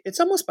it's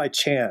almost by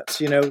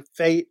chance.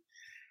 Fate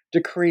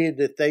decreed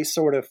that they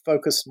sort of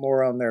focus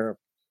more on their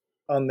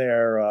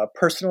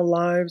personal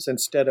lives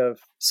instead of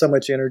so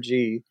much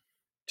energy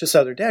to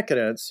Southern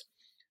Decadence.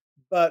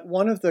 But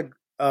one of the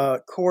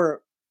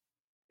core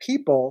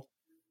people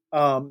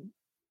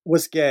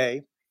was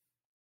gay,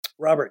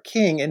 Robert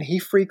King, and he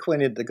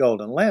frequented the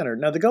Golden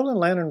Lantern. Now, the Golden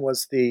Lantern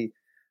was the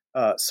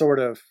sort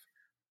of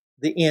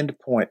the end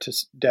point to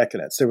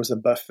Decadence. There was a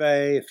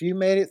buffet. If you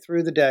made it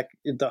through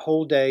the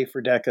whole day for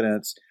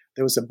Decadence,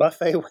 there was a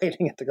buffet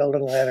waiting at the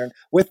Golden Lantern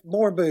with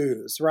more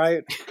booze,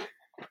 right?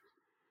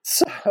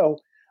 So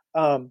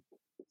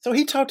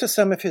he talked to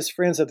some of his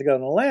friends at the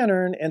Golden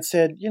Lantern and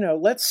said,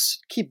 let's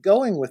keep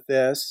going with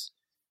this.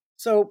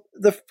 So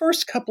the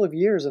first couple of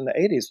years in the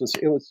 80s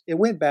it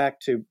went back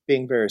to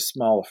being a very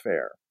small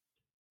affair.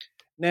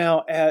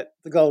 Now at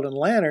the Golden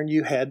Lantern,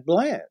 you had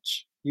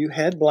Blanche. You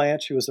had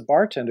Blanche, who was a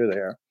bartender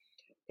there,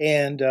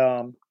 and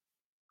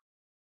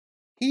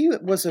he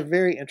was a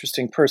very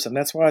interesting person.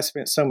 That's why I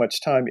spent so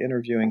much time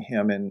interviewing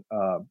him and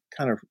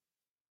kind of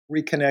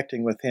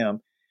reconnecting with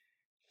him.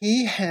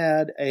 He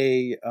had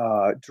a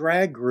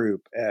drag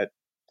group at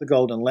the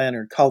Golden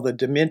Lantern called the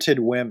Demented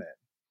Women.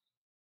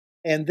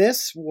 And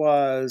this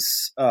wasn't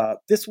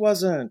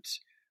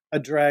a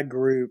drag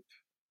group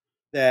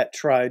that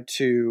tried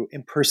to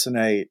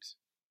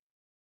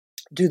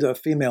do the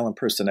female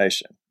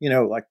impersonation.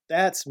 Like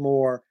that's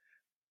more,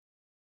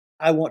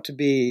 I want to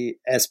be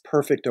as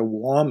perfect a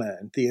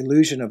woman, the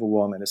illusion of a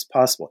woman as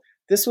possible.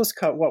 This was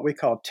what we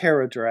call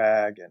terror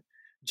drag and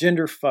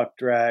gender fuck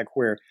drag,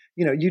 where,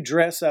 you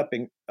dress up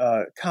in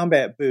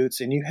combat boots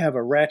and you have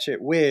a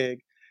ratchet wig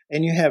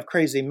and you have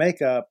crazy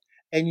makeup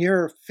and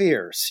you're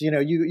fierce.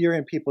 You're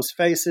in people's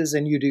faces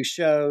and you do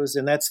shows.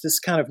 And that's this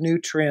kind of new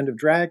trend of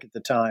drag at the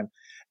time.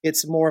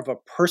 It's more of a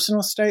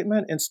personal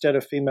statement instead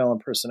of female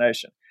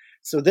impersonation.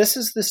 So this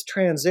is this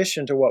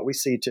transition to what we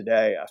see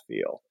today, I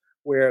feel,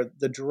 where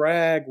the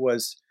drag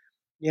was,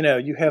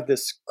 you have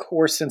this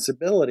core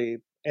sensibility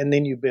and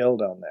then you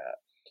build on that.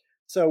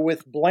 So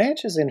with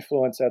Blanche's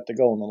influence at the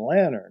Golden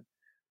Lantern,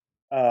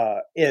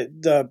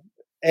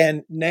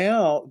 and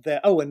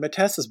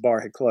Matessa's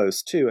bar had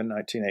closed too in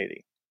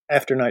 1980,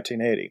 after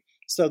 1980.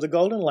 So the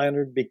Golden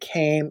Lantern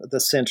became the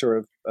center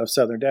of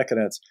Southern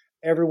Decadence.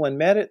 Everyone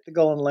met at the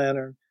Golden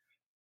Lantern,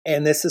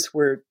 and this is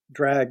where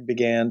drag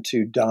began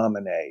to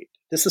dominate.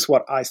 This is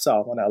what I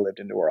saw when I lived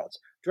in New Orleans.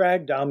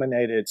 Drag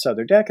dominated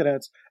Southern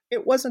Decadence.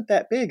 It wasn't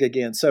that big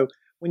again. So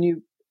when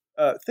you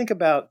think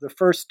about the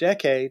first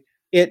decade,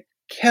 it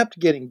kept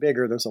getting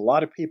bigger. There's a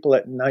lot of people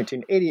at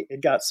 1980.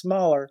 It got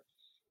smaller,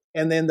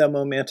 and then the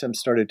momentum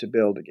started to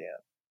build again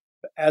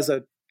as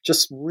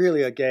just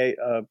really a gay,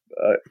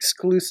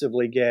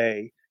 exclusively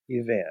gay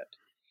event.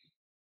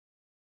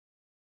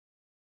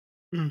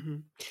 Mm-hmm.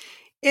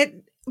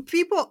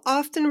 People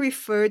often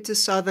refer to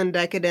Southern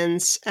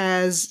Decadence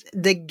as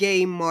the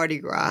gay Mardi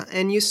Gras,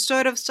 and you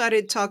sort of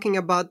started talking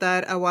about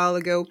that a while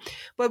ago.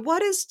 But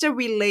what is the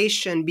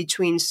relation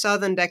between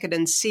Southern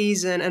Decadence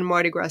season and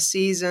Mardi Gras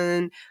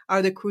season?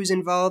 Are the crews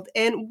involved?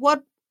 And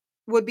what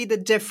would be the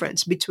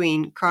difference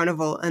between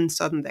Carnival and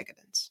Southern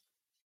Decadence?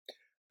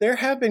 There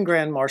have been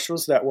grand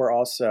marshals that were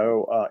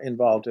also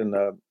involved in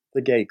the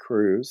gay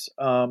crews.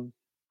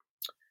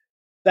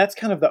 That's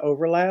kind of the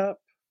overlap.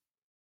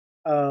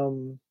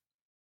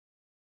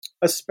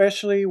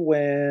 Especially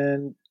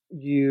when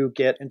you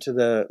get into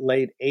the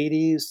late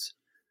 80s,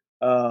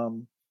 I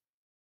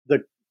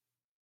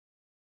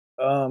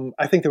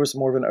think there was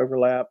more of an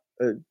overlap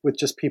with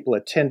just people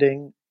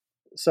attending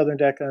Southern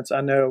Decadence.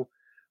 I know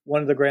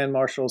one of the Grand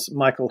Marshals,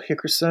 Michael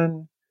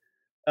Hickerson,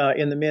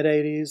 in the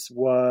mid-80s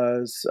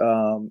was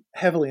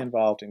heavily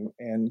involved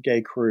in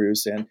gay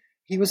crews. And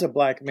he was a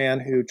black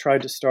man who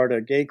tried to start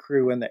a gay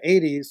crew in the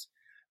 80s,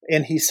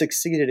 and he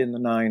succeeded in the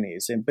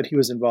 90s. But he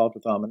was involved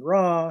with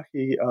Amun-Ra.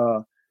 He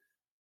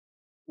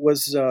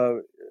was,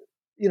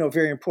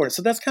 very important.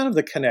 So that's kind of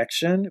the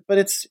connection. But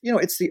it's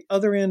the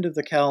other end of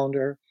the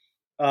calendar,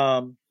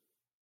 and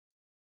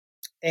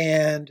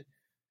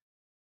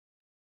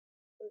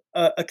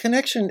a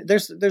connection.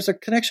 There's a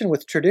connection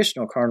with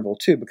traditional carnival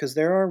too, because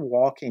there are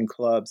walking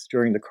clubs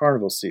during the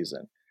carnival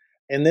season,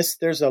 and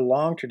there's a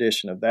long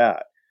tradition of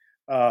that.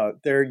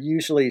 They're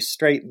usually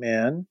straight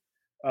men.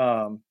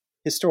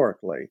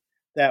 Historically,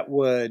 that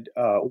would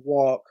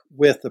walk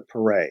with the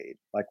parade,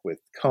 like with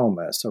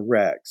Comus or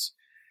Rex.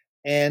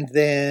 And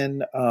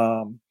then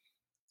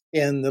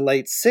in the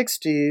late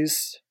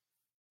 60s,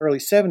 early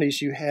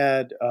 70s, you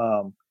had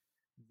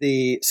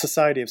the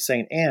Society of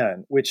St.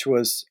 Anne, which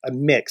was a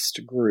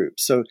mixed group.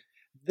 So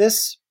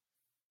this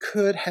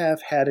could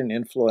have had an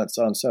influence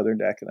on Southern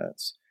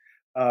Decadence,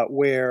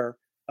 where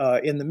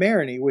in the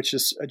Marigny, which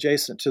is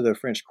adjacent to the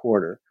French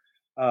Quarter.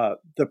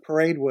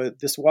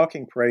 This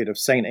walking parade of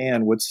St.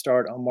 Anne would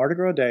start on Mardi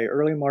Gras Day,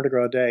 early Mardi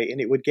Gras Day,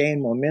 and it would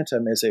gain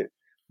momentum as it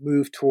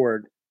moved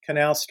toward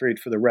Canal Street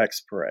for the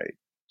Rex Parade.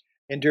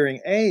 And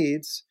during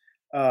AIDS,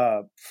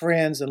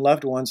 friends and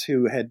loved ones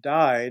who had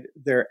died,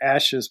 their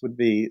ashes would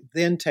be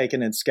then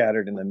taken and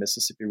scattered in the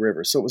Mississippi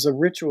River. So it was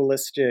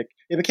it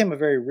became a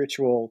very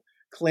ritual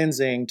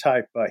cleansing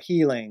type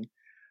healing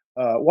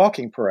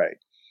walking parade.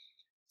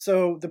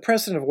 So the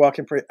precedent of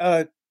walking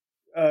parade,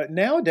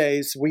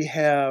 nowadays we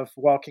have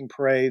walking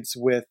parades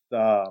with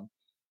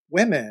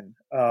women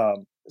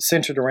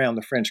centered around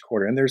the French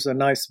Quarter. And there's a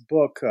nice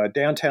book,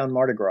 Downtown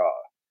Mardi Gras,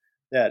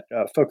 that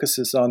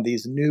focuses on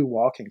these new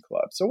walking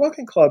clubs. So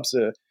walking clubs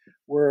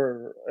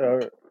were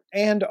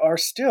and are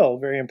still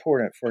very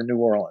important for New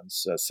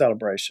Orleans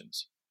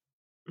celebrations.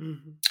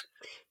 Mm-hmm.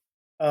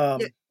 Go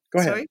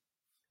ahead. Sorry?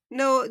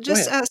 No,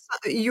 just as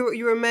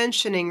you were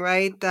mentioning,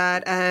 right,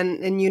 that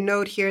and you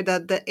note here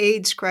that the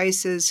AIDS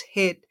crisis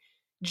hit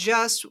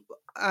just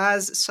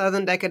as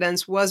Southern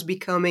Decadence was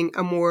becoming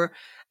a more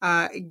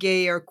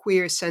gay or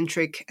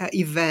queer-centric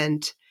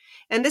event.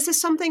 And this is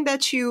something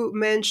that you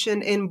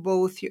mention in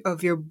both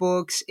of your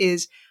books,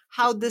 is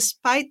how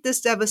despite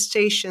this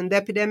devastation, the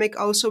epidemic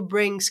also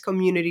brings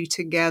community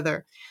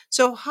together.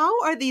 So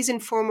how are these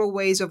informal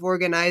ways of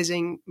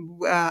organizing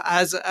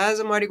as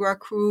a Mardi Gras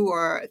crew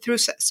or through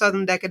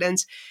Southern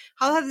Decadence,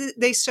 how have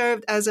they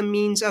served as a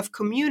means of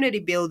community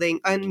building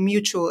and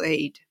mutual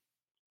aid?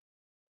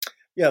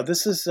 Yeah,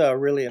 this is a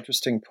really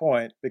interesting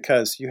point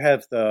because you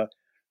have the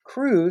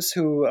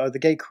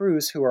gay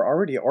crews who are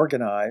already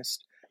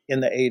organized in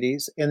the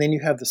 80s, and then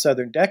you have the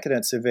Southern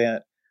Decadence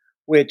event,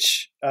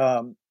 which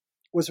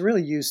was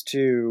really used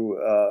to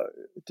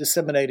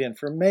disseminate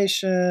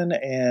information,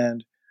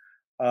 and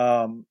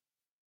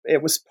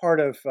it was part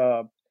of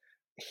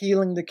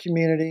healing the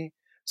community.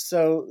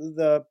 So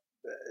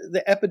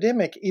the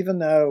epidemic, even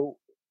though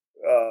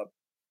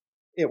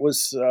it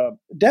was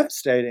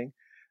devastating,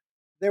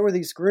 there were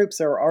these groups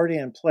that were already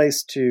in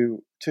place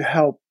to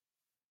help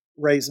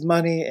raise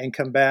money and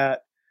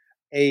combat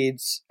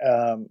AIDS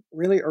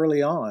really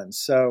early on.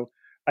 So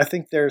I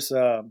think there's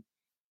a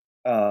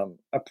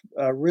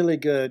really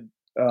good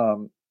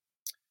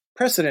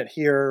precedent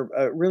here,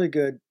 a really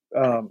good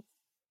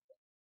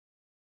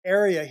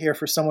area here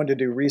for someone to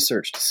do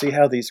research to see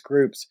how these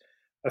groups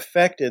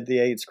affected the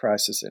AIDS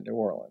crisis in New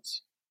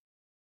Orleans.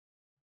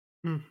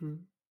 Mm-hmm.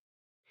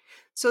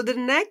 So the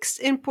next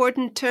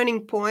important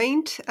turning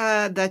point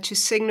that you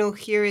signal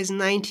here is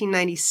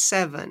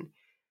 1997,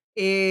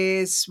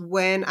 is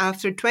when,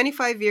 after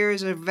 25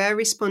 years of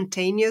very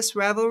spontaneous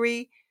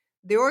revelry,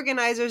 the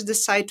organizers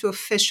decide to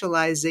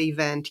officialize the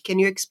event. Can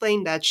you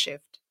explain that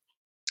shift?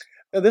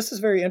 Now, this is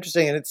very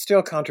interesting, and it's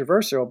still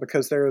controversial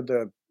because there are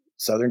the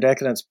Southern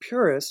Decadence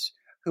purists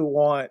who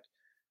want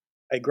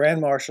a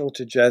grand marshal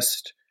to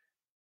just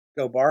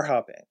go bar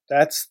hopping.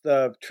 That's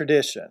the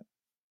tradition.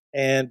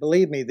 And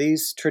believe me,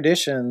 these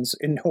traditions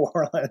in New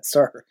Orleans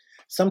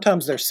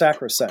sometimes they're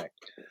sacrosanct.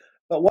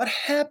 But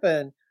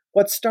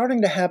what's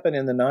starting to happen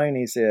in the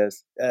 90s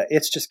is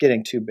it's just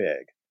getting too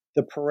big.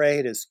 The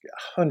parade is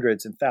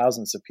hundreds and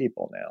thousands of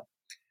people now.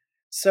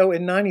 So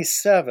in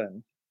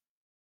 97,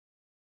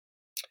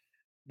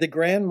 the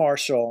Grand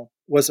Marshal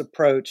was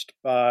approached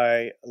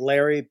by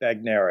Larry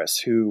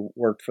Bagnaris, who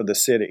worked for the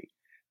city,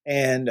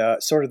 and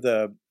sort of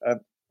the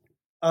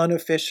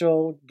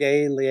unofficial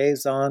gay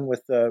liaison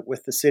with the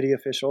city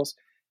officials,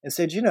 and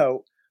said,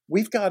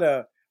 we've got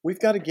to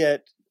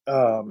get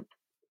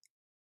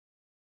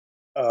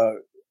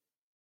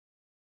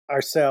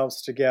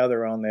ourselves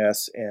together on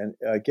this and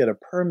get a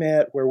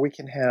permit where we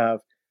can have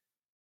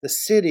the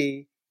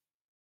city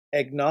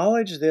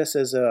acknowledge this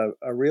as a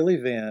real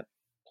event,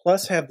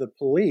 plus have the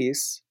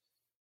police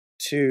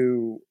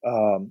to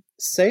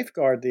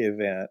safeguard the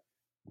event,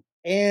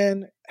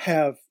 and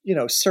have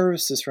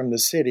services from the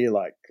city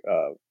like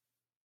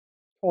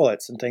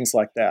toilets and things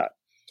like that,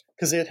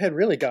 because it had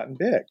really gotten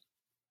big.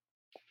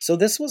 So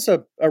this was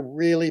a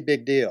really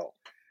big deal.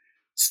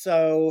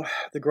 So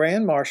the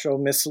Grand Marshal,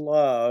 Miss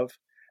Love,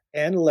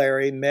 and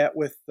Larry met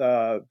with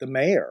the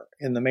mayor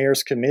in the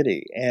mayor's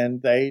committee,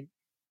 and they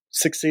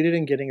succeeded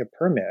in getting a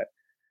permit.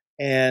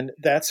 And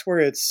that's where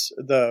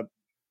the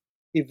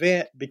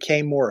event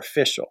became more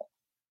official.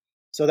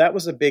 So that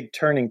was a big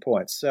turning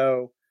point.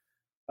 So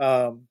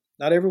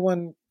not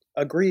everyone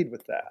agreed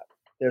with that.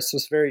 This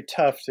was very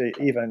tough to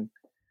even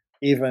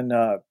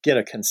get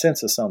a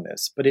consensus on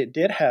this, but it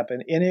did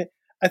happen.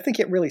 I think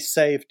it really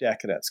saved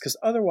Decadence, because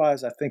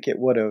otherwise I think it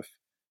would have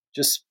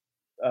just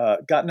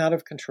gotten out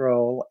of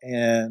control,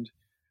 and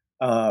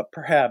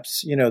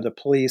perhaps the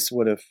police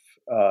would have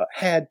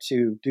had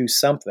to do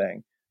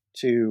something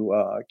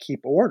to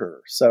keep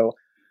order. So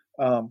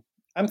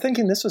I'm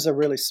thinking this was a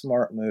really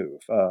smart move.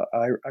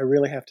 I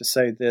really have to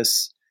say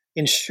this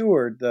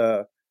ensured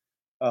the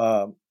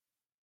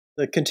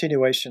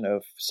continuation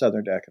of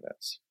Southern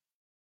Decadence.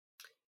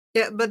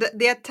 Yeah, but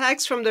the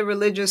attacks from the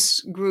religious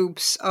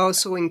groups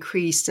also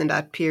increased in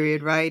that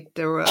period, right?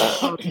 There were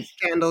all these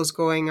scandals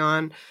going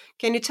on.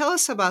 Can you tell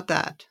us about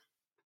that?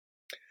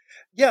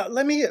 Yeah,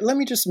 let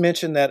me just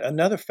mention that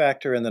another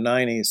factor in the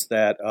 '90s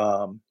that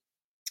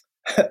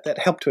that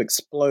helped to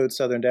explode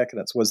Southern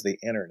decadence was the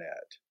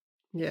internet.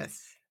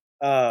 Yes.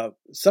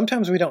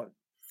 Sometimes we don't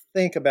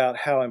think about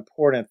how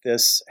important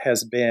this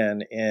has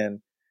been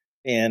in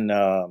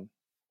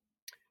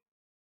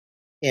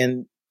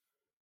in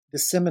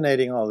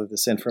disseminating all of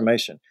this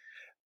information.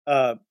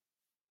 Uh,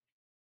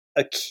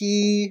 a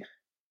key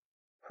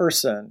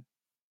person,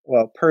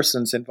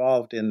 persons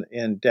involved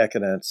in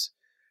decadence,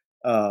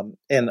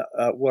 and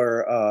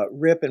were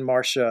Rip and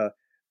Marcia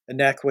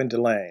Naquin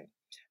Delane.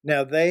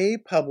 Now, they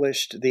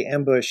published the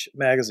Ambush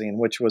magazine,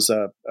 which was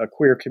a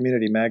queer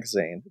community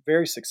magazine,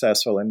 very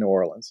successful in New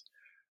Orleans.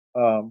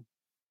 Um,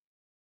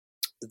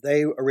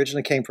 they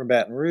originally came from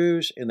Baton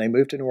Rouge, and they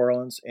moved to New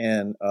Orleans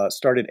and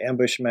started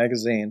Ambush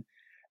magazine.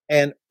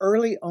 And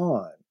early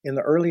on, in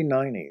the early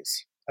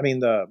 '90s, I mean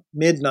the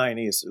mid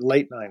 '90s,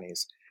 late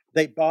 '90s,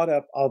 they bought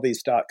up all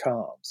these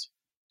 .coms,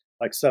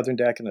 like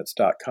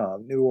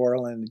southerndecadence.com, New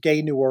Orleans,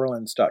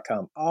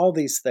 gayneworleans.com, all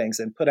these things,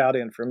 and put out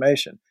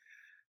information.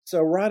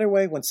 So right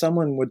away, when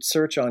someone would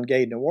search on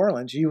Gay New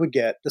Orleans, you would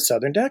get the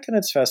Southern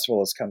Decadence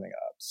Festival is coming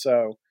up.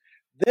 So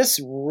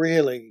this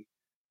really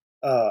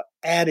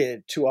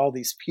added to all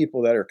these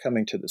people that are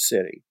coming to the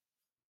city.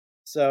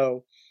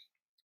 So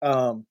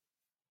um,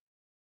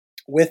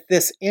 with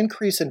this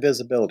increase in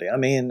visibility, I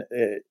mean,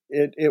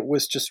 it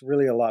was just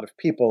really a lot of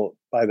people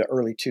by the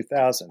early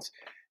 2000s.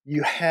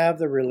 You have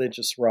the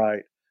religious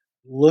right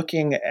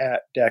looking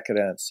at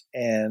decadence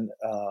and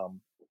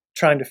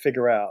trying to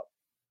figure out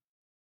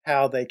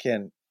how they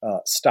can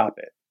stop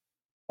it,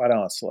 quite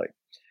honestly.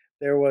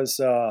 There was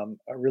a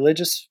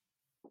religious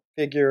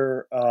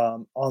figure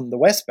on the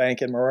West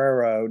Bank in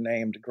Marrero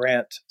named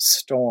Grant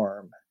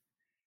Storm.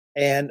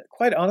 And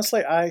quite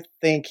honestly, I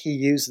think he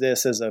used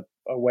this as a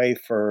way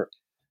for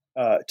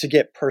to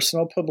get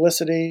personal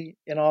publicity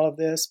in all of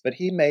this, but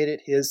he made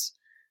it his,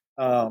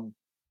 um,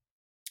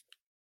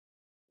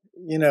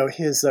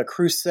 his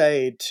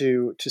crusade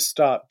to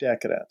stop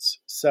decadence.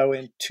 So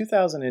in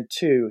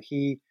 2002,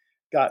 he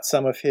got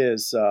some of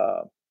his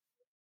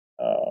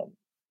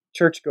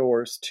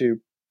churchgoers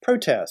to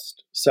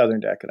protest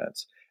Southern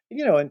decadence,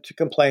 and to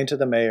complain to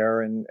the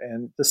mayor and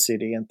the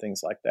city and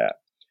things like that.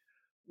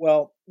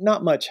 Well,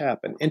 not much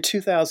happened. In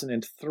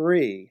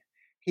 2003,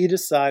 he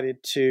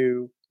decided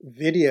to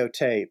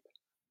videotape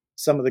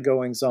some of the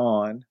goings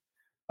on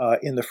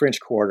in the French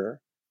Quarter,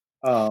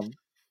 and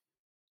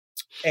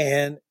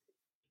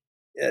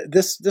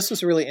this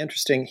was really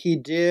interesting. He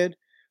did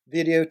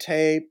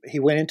videotape. He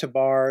went into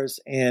bars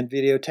and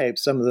videotaped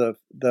some of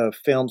the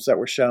films that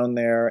were shown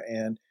there,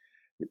 and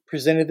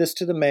presented this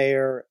to the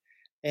mayor.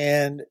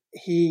 And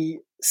he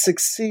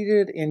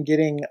succeeded in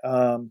getting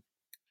a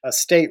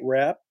state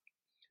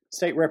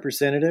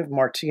representative,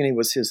 Martini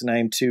was his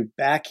name, to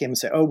back him and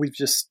say, "Oh,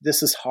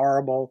 this is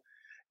horrible,"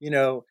 you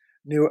know.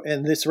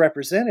 And this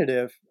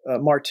representative,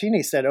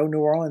 Martini, said, "Oh, New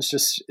Orleans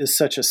just is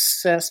such a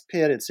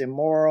cesspit. It's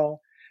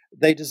immoral.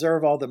 They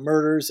deserve all the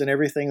murders and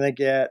everything they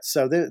get."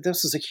 So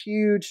this is a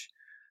huge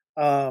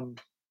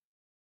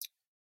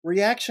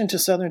reaction to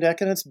Southern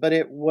decadence, but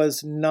it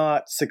was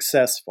not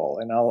successful,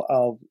 and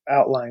I'll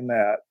outline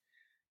that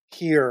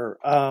here.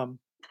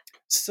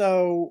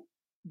 So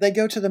they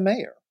go to the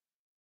mayor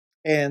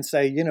and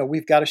say,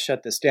 "We've got to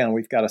shut this down.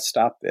 We've got to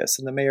stop this."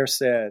 And the mayor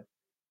said,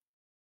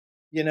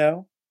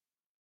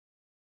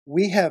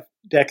 "We have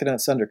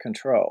decadence under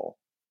control.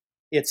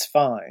 It's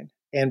fine.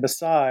 And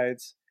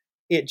besides,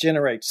 it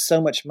generates so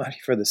much money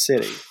for the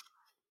city.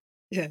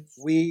 Yes.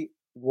 We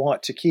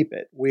want to keep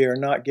it. We are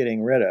not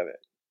getting rid of it."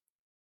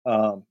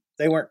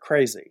 They weren't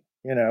crazy.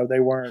 They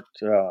weren't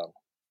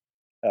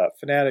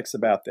fanatics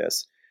about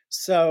this.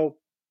 So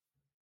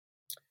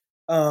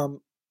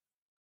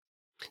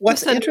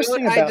what's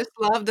interesting I about... just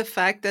love the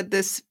fact that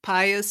this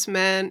pious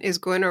man is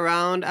going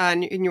around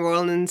in New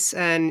Orleans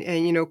and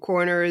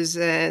corners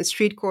and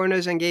street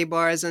corners and gay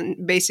bars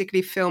and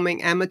basically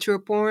filming amateur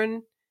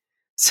porn.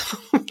 So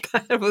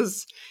that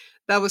was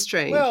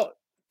strange. Well,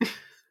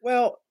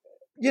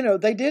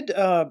 they did.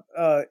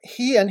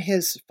 He and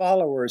his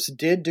followers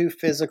did do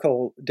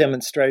physical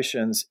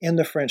demonstrations in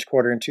the French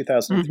Quarter in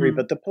 2003,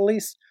 but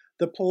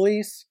the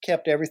police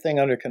kept everything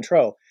under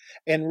control.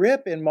 And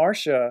Rip and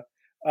Marcia,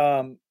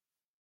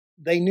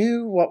 they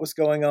knew what was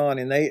going on,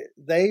 and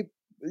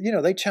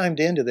they chimed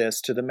into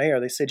this to the mayor.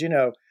 They said,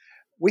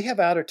 "We have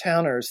out of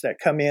towners that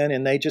come in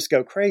and they just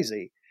go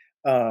crazy.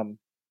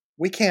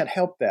 We can't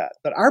help that,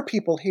 but our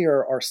people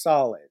here are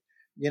solid.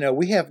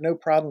 We have no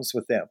problems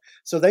with them."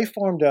 So they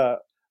formed a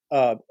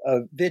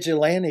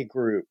vigilante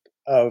group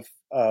of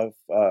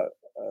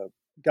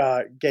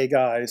gay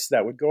guys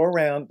that would go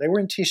around. They were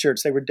in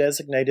T-shirts. They were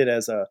designated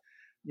as a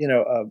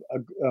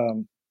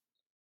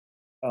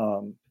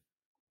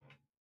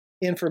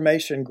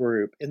information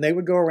group, and they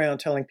would go around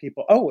telling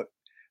people, "Oh,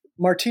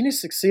 Martini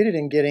succeeded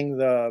in getting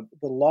the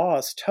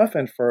laws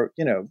toughened for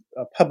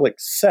public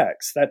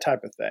sex, that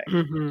type of thing.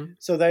 Mm-hmm.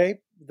 So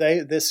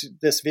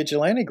this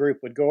vigilante group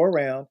would go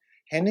around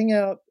handing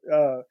out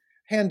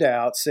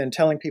handouts and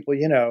telling people,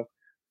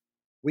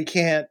 we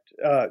can't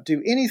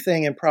do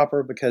anything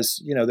improper because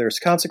there's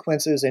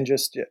consequences, and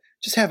just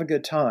have a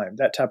good time,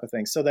 that type of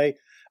thing. So they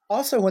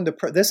also,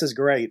 this is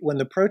great, when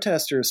the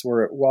protesters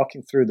were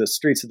walking through the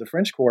streets of the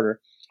French Quarter,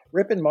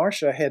 Rip and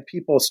Marcia had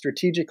people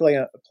strategically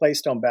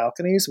placed on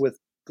balconies with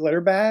glitter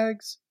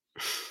bags,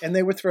 and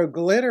they would throw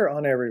glitter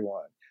on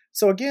everyone.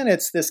 So again,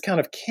 it's this kind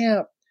of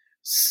camp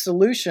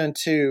solution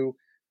to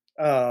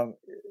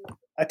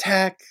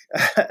attack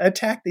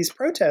these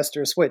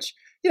protesters, which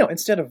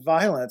instead of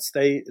violence,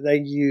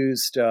 they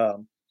used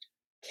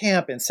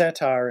camp and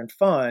satire and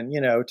fun,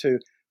 to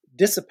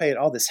dissipate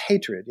all this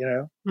hatred.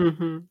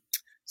 Mm-hmm.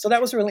 So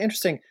that was really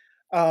interesting.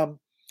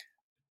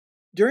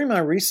 During my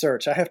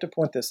research, I have to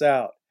point this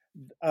out.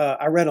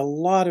 I read a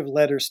lot of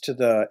letters to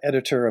the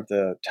editor of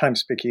the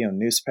Times-Picayune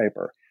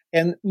newspaper,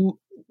 and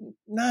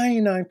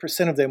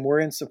 99% of them were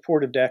in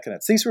support of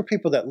decadence. These were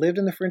people that lived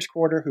in the French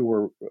Quarter who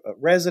were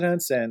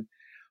residents, and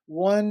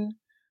one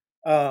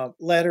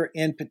letter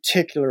in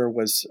particular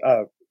was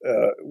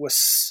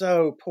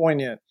so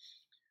poignant.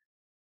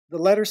 The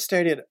letter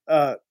stated,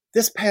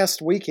 "This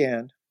past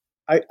weekend,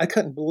 I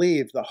couldn't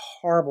believe the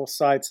horrible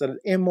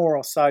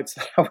immoral sights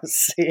that I was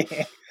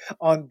seeing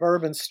on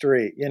Bourbon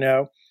Street,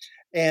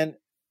 And,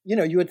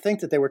 you would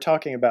think that they were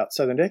talking about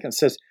Southern decadence."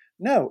 Says,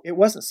 no, it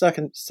wasn't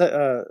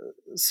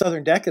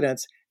Southern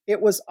decadence.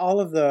 It was all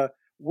of the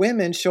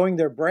women showing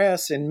their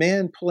breasts and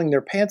men pulling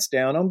their pants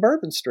down on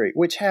Bourbon Street,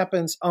 which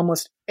happens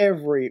almost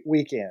every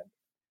weekend.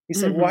 He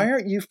said, why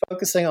aren't you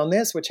focusing on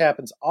this, which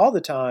happens all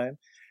the time,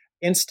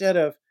 instead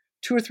of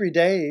 2 or 3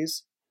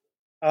 days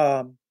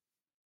of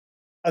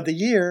the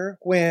year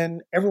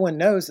when everyone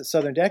knows it's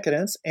Southern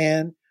decadence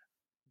and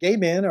gay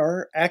men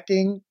are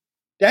acting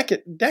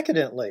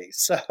decadently?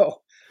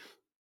 So,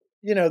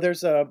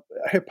 there's a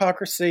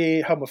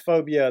hypocrisy,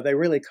 homophobia. They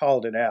really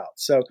called it out.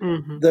 So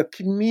the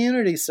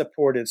community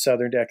supported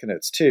Southern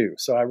decadence too.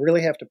 So I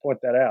really have to point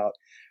that out,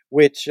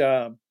 which,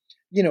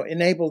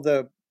 enabled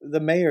the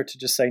mayor to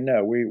just say,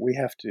 no, we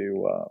have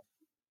to,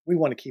 we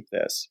want to keep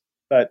this.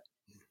 But,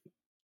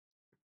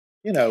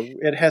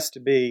 it has to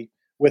be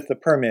with the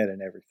permit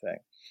and everything.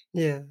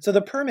 Yeah. So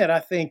the permit, I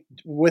think,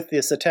 with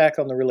this attack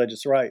on the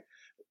religious right,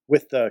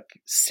 with the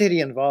city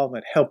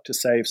involvement, helped to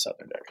save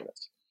Southern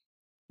decadence.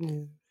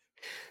 Yeah.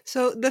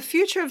 So the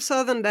future of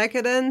Southern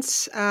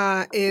decadence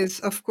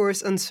is, of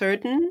course,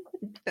 uncertain,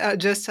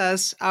 just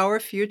as our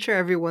future,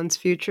 everyone's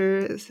future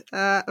is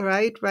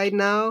right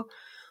now.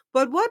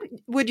 But what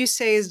would you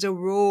say is the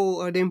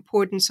role or the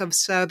importance of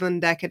Southern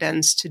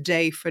decadence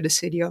today for the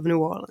city of New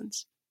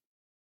Orleans?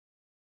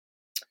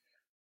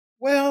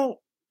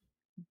 Well,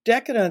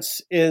 decadence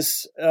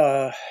is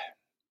a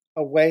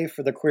way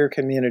for the queer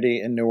community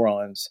in New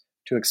Orleans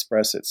to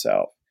express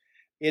itself.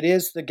 It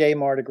is the gay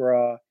Mardi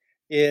Gras.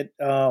 It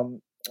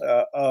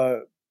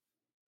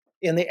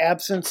in the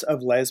absence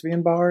of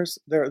lesbian bars,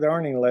 there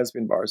aren't any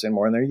lesbian bars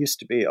anymore, and there used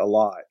to be a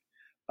lot.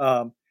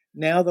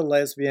 Now the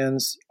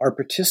lesbians are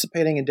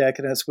participating in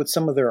decadence with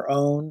some of their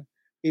own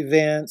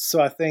events.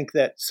 So I think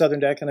that Southern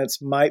decadence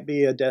might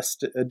be a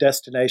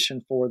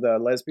destination for the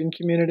lesbian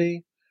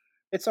community.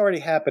 It's already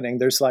happening.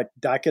 There's like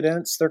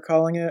decadence, they're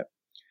calling it.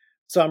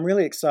 So I'm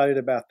really excited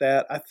about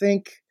that. I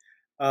think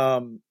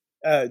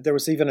there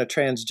was even a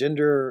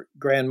transgender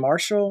grand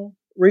marshal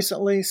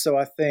recently. So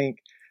I think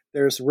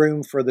there's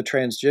room for the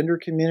transgender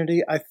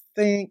community. I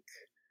think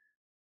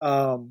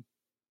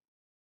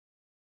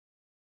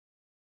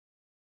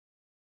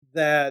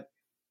that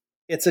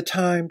it's a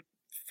time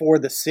for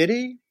the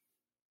city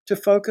to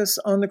focus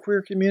on the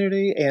queer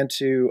community and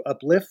to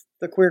uplift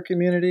the queer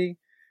community,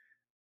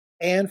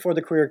 and for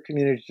the queer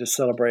community to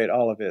celebrate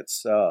all of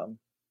its,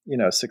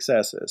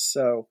 successes.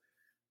 So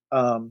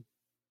I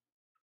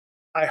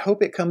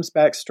hope it comes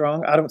back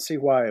strong. I don't see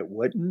why it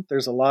wouldn't.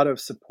 There's a lot of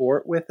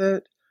support with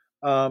it.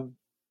 I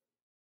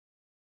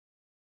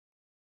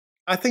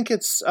think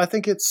it's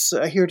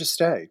here to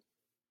stay.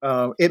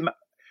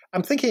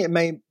 I'm thinking it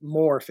may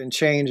morph and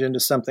change into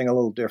something a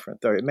little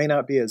different, though. It may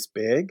not be as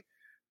big,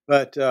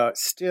 but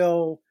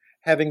still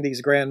having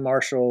these grand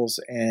marshals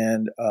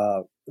and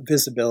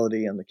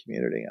visibility in the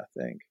community, I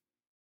think.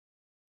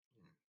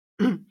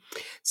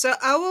 So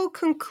I will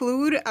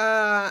conclude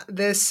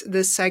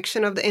this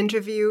section of the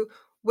interview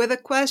with a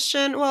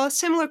question, well, a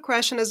similar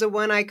question as the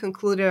one I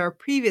concluded our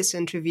previous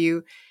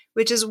interview,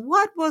 which is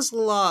what was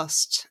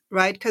lost,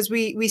 right? Because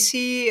we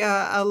see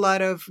a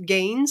lot of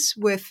gains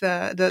with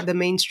the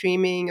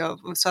mainstreaming of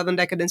Southern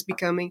decadence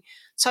becoming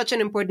such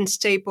an important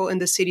staple in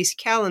the city's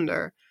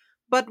calendar.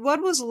 But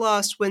what was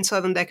lost when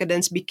Southern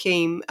decadence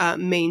became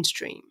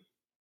mainstream?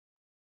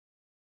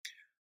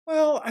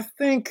 Well, I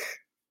think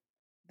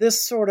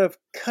this sort of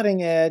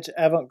cutting edge,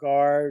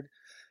 avant-garde,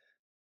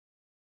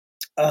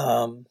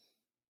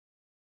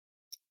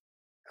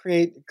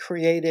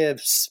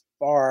 creative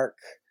spark,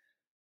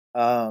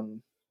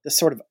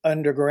 sort of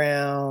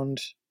underground,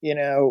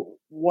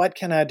 what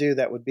can I do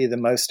that would be the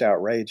most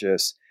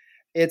outrageous?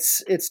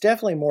 It's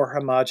definitely more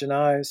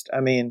homogenized.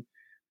 I mean,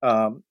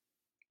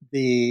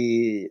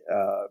 the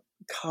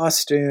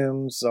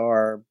costumes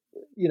are,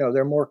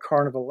 they're more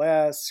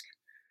carnivalesque.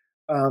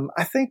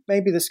 I think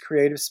maybe this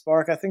creative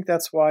spark, I think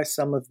that's why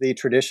some of the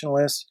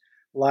traditionalists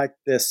like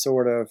this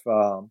sort of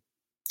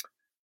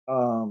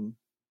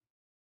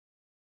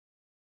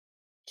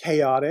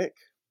chaotic,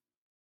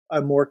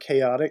 a more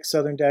chaotic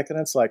Southern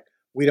decadence. Like,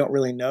 we don't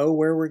really know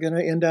where we're going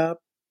to end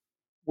up,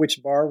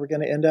 which bar we're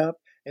going to end up.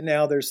 And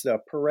now there's the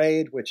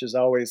parade, which is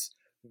always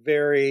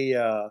very,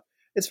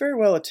 it's very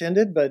well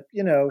attended, but,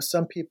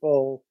 some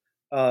people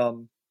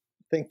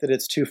think that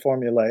it's too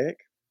formulaic.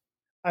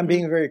 I'm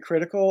being very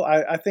critical.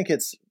 I think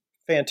it's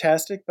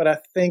fantastic, but I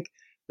think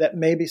that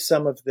maybe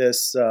some of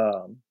this,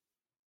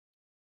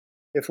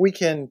 if we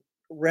can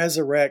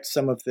resurrect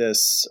some of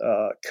this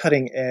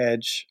cutting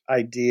edge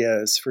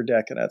ideas for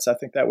decadence, I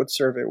think that would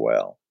serve it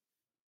well.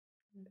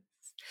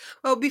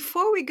 Well,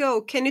 before we go,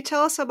 can you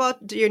tell us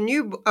about your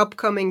new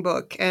upcoming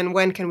book and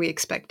when can we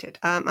expect it?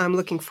 I'm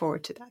looking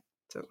forward to that.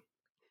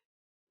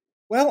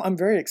 Well, I'm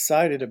very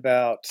excited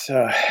about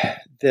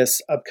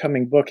this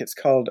upcoming book. It's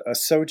called A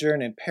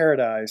Sojourn in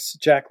Paradise,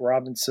 Jack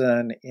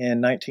Robinson in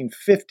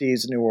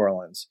 1950s New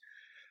Orleans.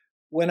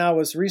 When I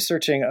was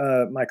researching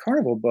my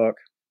Carnival book,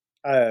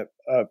 a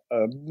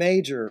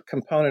major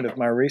component of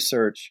my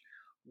research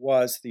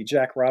was the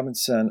Jack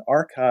Robinson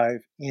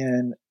archive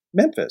in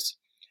Memphis.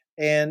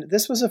 And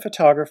this was a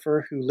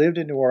photographer who lived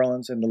in New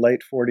Orleans in the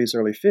late 40s,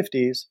 early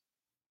 50s,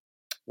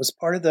 was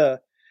part of the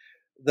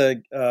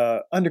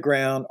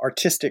underground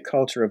artistic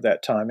culture of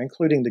that time,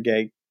 including the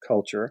gay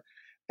culture.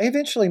 I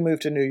eventually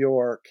moved to New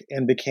York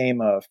and became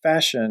a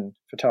fashion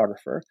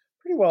photographer,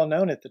 pretty well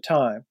known at the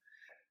time.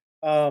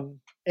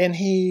 And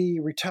he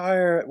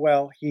retired,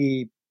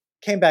 he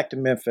came back to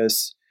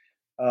Memphis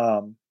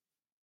to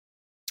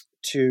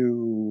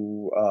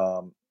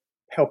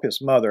help his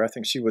mother. I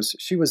think she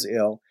was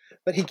ill,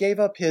 but he gave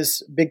up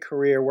his big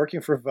career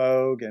working for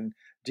Vogue and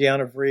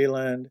Deanna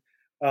Vreeland,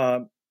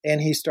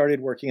 and he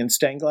started working in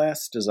stained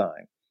glass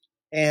design.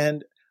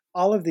 And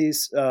all of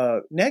these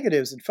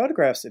negatives and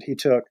photographs that he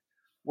took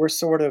were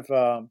sort of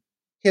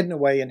hidden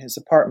away in his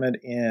apartment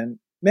in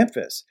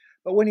Memphis.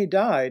 But when he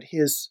died,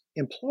 his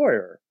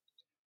employer,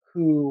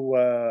 who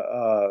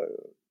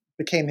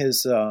became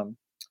his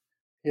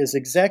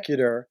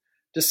executor,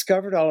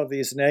 discovered all of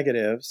these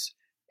negatives,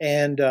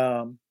 and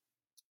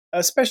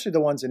especially the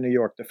ones in New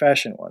York, the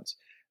fashion ones.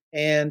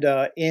 And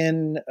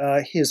in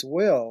his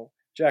will,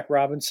 Jack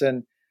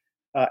Robinson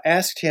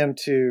asked him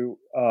to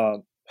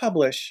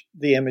publish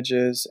the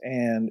images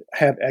and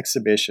have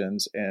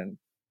exhibitions and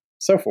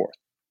so forth.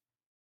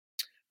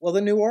 Well,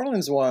 the New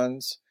Orleans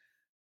ones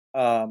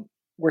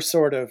were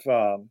sort of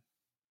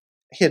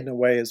hidden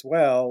away as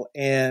well.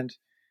 And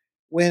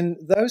when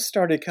those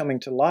started coming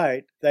to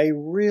light, they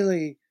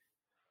really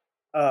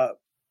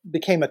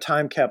became a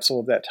time capsule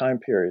of that time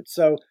period.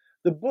 So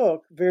the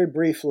book, very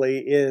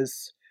briefly,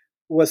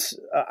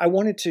 I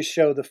wanted to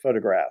show the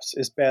photographs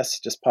as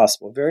best as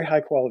possible, very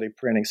high quality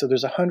printing. So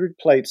there's 100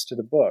 plates to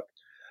the book.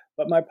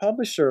 But my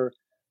publisher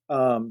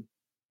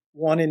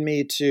wanted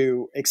me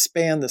to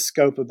expand the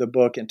scope of the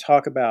book and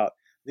talk about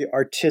the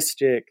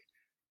artistic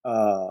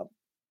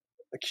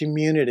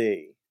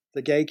community,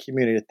 the gay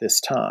community at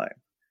this time.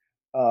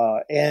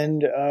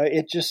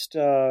 It just,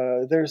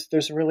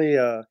 there's really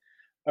a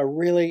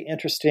really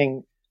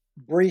interesting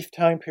brief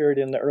time period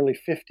in the early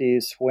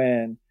 50s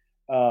when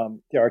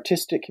the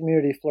artistic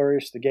community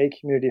flourished, the gay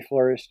community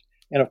flourished,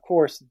 and of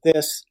course,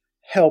 this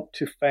helped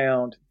to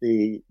found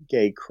the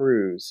gay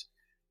cruise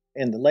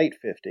in the late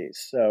 50s.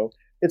 So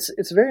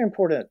it's a very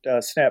important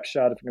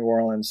snapshot of New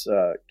Orleans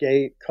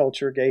gay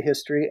culture, gay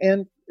history,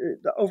 and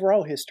the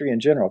overall history in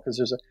general, because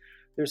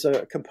there's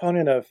a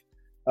component of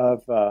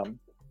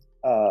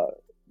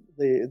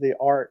the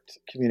art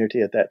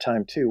community at that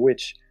time too,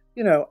 which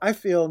I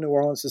feel New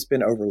Orleans has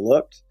been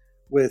overlooked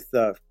with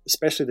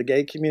especially the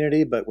gay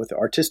community, but with the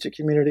artistic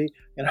community.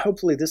 And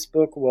hopefully this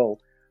book will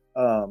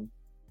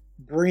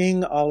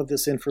bring all of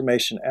this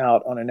information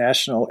out on a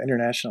national,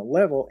 international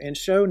level and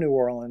show New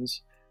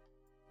Orleans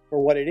for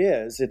what it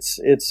is.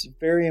 It's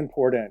very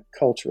important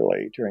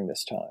culturally during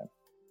this time.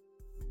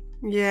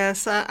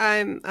 Yes,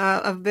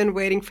 I've been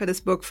waiting for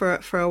this book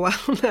for a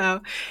while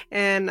now,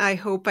 and I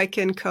hope I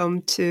can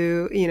come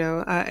to,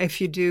 if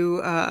you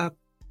do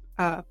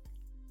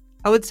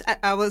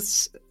I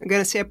was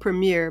going to say a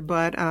premiere,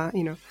 but,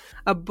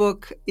 a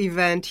book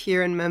event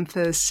here in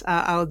Memphis,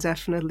 I'll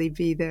definitely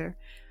be there.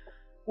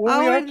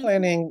 Well, we are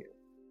planning.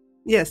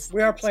 Yes.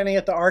 We are planning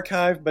at the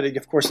archive, but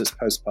of course it's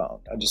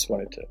postponed. I just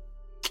wanted to.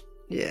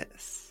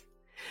 Yes.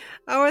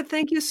 Howard,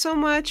 thank you so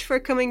much for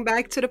coming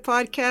back to the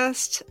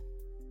podcast.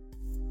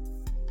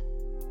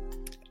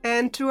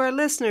 And to our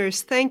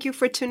listeners, thank you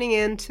for tuning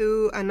in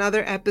to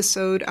another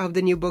episode of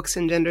the New Books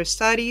in Gender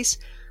Studies,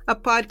 a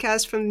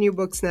podcast from the New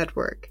Books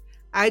Network.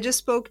 I just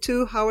spoke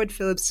to Howard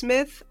Phillips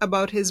Smith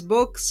about his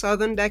book,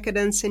 Southern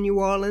Decadence in New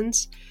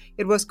Orleans.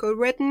 It was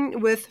co-written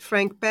with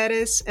Frank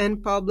Pettis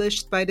and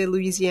published by the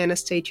Louisiana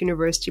State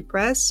University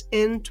Press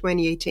in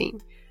 2018.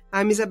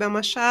 I'm Isabel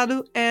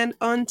Machado, and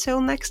until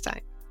next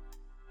time.